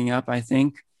worth bringing up, I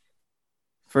think.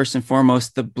 first and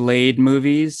foremost, the Blade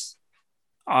movies,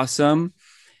 awesome,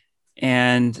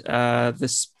 and the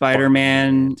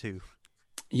Spider-Man, too.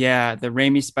 yeah, the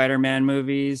Raimi Spider-Man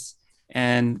movies,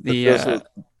 and the also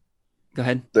go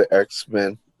ahead. the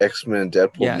X-Men and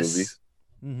Deadpool movies.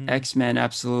 Yes, X-Men,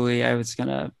 absolutely. I was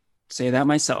gonna say that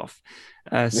myself.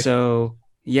 So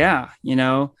yeah,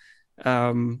 a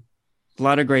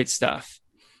lot of great stuff.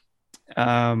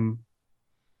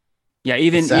 Yeah,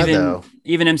 It's sad though.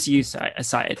 even MCU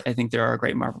aside, I think there are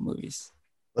great Marvel movies.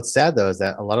 What's sad though is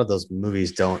that a lot of those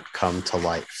movies don't come to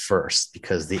light first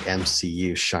because the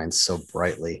MCU shines so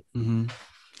brightly. Mm-hmm.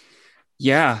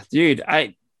 Yeah, dude,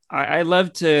 I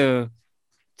love to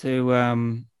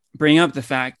bring up the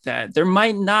fact that there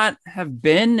might not have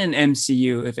been an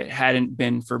MCU if it hadn't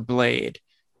been for Blade,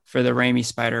 for the Raimi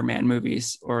Spider-Man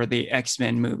movies or the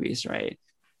X-Men movies, right?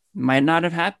 Might not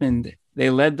have happened. They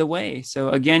led the way. So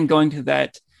again, going to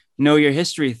that know your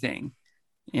history thing,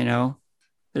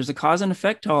 there's a cause and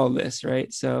effect to all of this,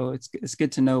 right? So it's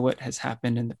good to know what has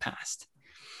happened in the past.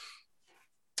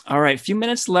 All right, a few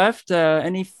minutes left.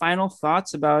 Any final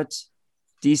thoughts about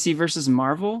DC versus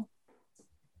Marvel?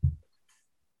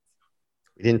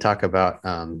 We didn't talk about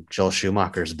Joel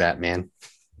Schumacher's Batman.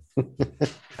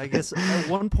 I guess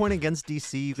one point against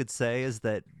DC you could say is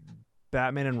that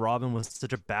Batman and Robin was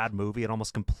such a bad movie, it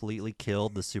almost completely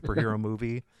killed the superhero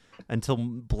movie until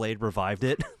Blade revived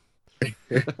it.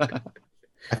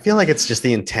 I feel like it's just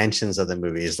the intentions of the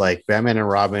movies. Like Batman and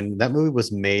Robin, that movie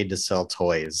was made to sell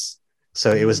toys.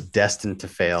 So it was destined to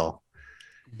fail,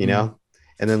 you know?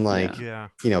 And then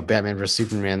Batman vs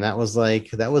Superman, that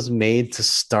was made to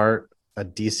start a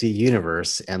DC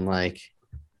universe. And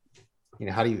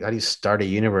how do you start a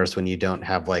universe when you don't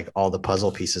have all the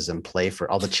puzzle pieces in play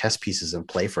for all the chess pieces in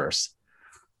play first?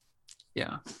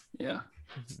 Yeah.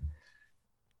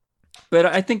 But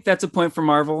I think that's a point for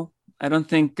Marvel. I don't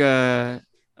think a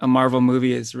Marvel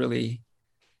movie has really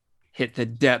hit the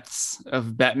depths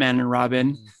of Batman and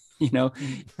Robin.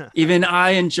 Even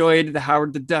I enjoyed the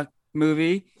Howard the Duck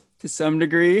movie to some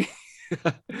degree.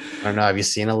 I don't know. Have you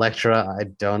seen Elektra? I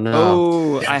don't know.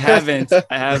 Oh, I haven't.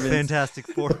 Fantastic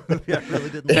Four movie. I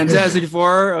really didn't. Fantastic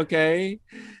Four. Okay.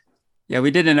 Yeah, we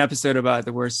did an episode about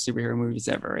the worst superhero movies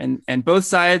ever, and both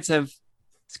sides have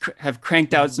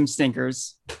cranked out some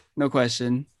stinkers, no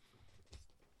question.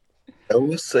 I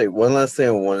will say one last thing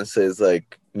I want to say is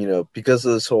because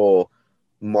of this whole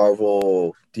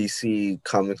Marvel DC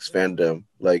comics fandom,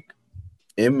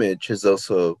 Image has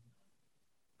also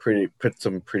put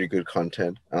some pretty good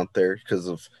content out there because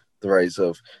of the rise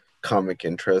of comic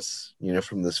interests,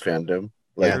 from this fandom.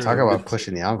 Talk about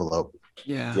pushing the envelope.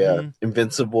 Yeah. Mm-hmm.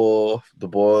 Invincible, The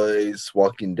Boys,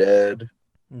 Walking Dead.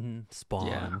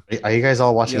 Spawn. Yeah. Are you guys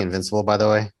all watching Invincible, by the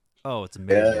way? Oh, it's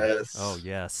amazing. Yes. Oh,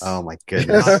 yes. Oh my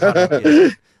goodness.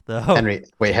 Henry,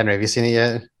 have you seen it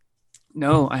yet?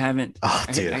 No, I haven't. Oh,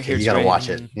 dude, you gotta watch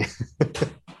it.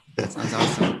 That sounds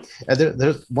awesome.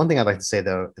 There's one thing I'd like to say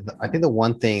though. I think the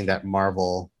one thing that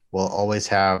Marvel will always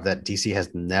have that DC has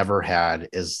never had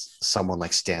is someone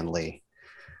like Stan Lee.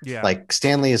 Yeah.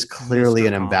 Stan Lee is clearly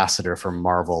an ambassador for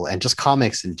Marvel and just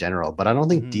comics in general, but I don't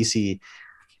think DC.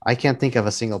 I can't think of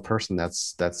a single person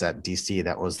that's at DC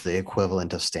that was the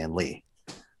equivalent of Stan Lee.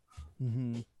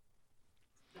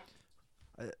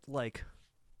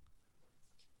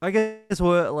 I guess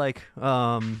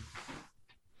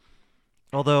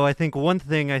although I think one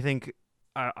thing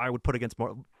I would put against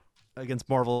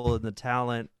Marvel and the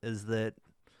talent is that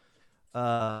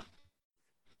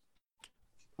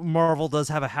Marvel does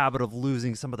have a habit of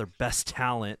losing some of their best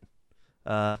talent.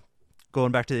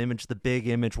 Going back to the big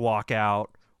Image walkout,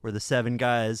 where the 7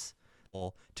 guys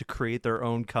to create their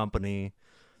own company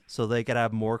so they could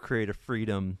have more creative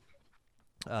freedom.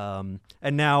 And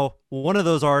now one of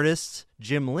those artists,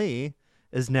 Jim Lee,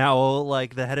 is now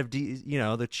the head of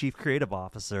the chief creative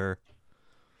officer,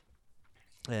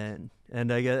 and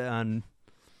I get on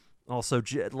also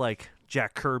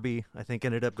Jack Kirby, I think,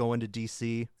 ended up going to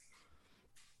DC.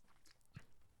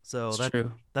 So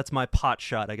that's my pot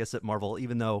shot, I guess, at Marvel.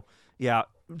 Even though,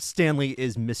 Stan Lee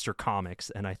is Mr. Comics,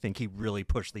 and I think he really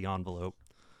pushed the envelope.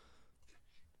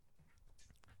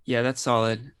 Yeah, that's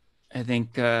solid. I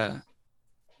think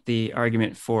the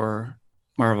argument for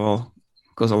Marvel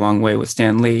goes a long way with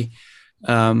Stan Lee.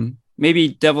 Maybe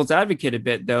devil's advocate a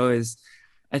bit, though, is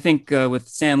I think with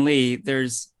Stan Lee,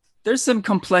 there's some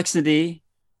complexity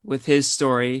with his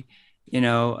story.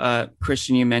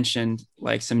 Christian, you mentioned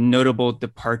some notable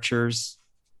departures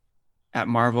at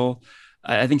Marvel.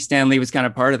 I think Stan Lee was kind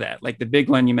of part of that. The big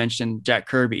one you mentioned, Jack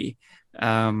Kirby.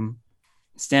 Stan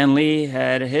Lee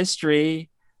had a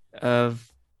history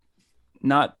of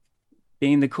not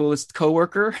being the coolest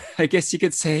coworker, I guess you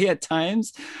could say at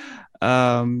times.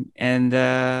 And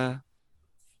I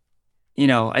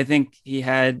think he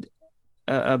had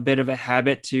a bit of a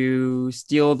habit to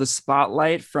steal the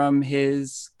spotlight from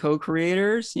his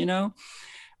co-creators.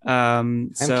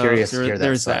 I'm curious to So hear that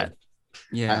there's side. that.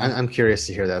 Yeah. I'm curious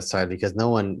to hear that side because no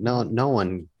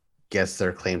one gets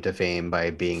their claim to fame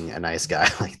by being a nice guy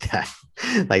like that.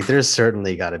 Like there's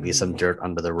certainly got to be some dirt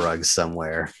under the rug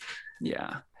somewhere.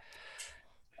 Yeah.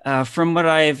 From what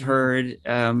I've heard,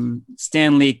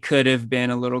 Stan Lee could have been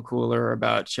a little cooler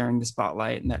about sharing the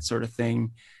spotlight and that sort of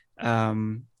thing.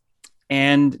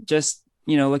 And just,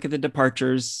 look at the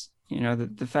departures,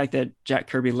 the fact that Jack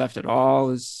Kirby left at all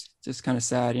is just kind of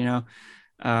sad,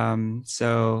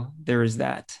 so there is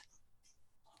that.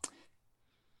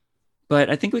 But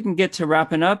I think we can get to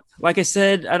wrapping up. Like I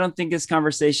said, I don't think this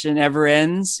conversation ever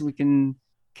ends. We can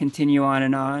continue on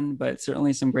and on, but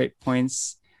certainly some great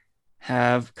points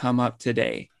have come up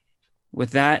today.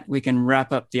 With that, we can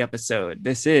wrap up the episode.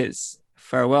 This is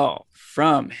Farewell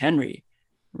from Henry,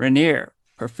 Rainier,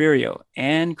 Porfirio,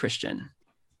 and Christian.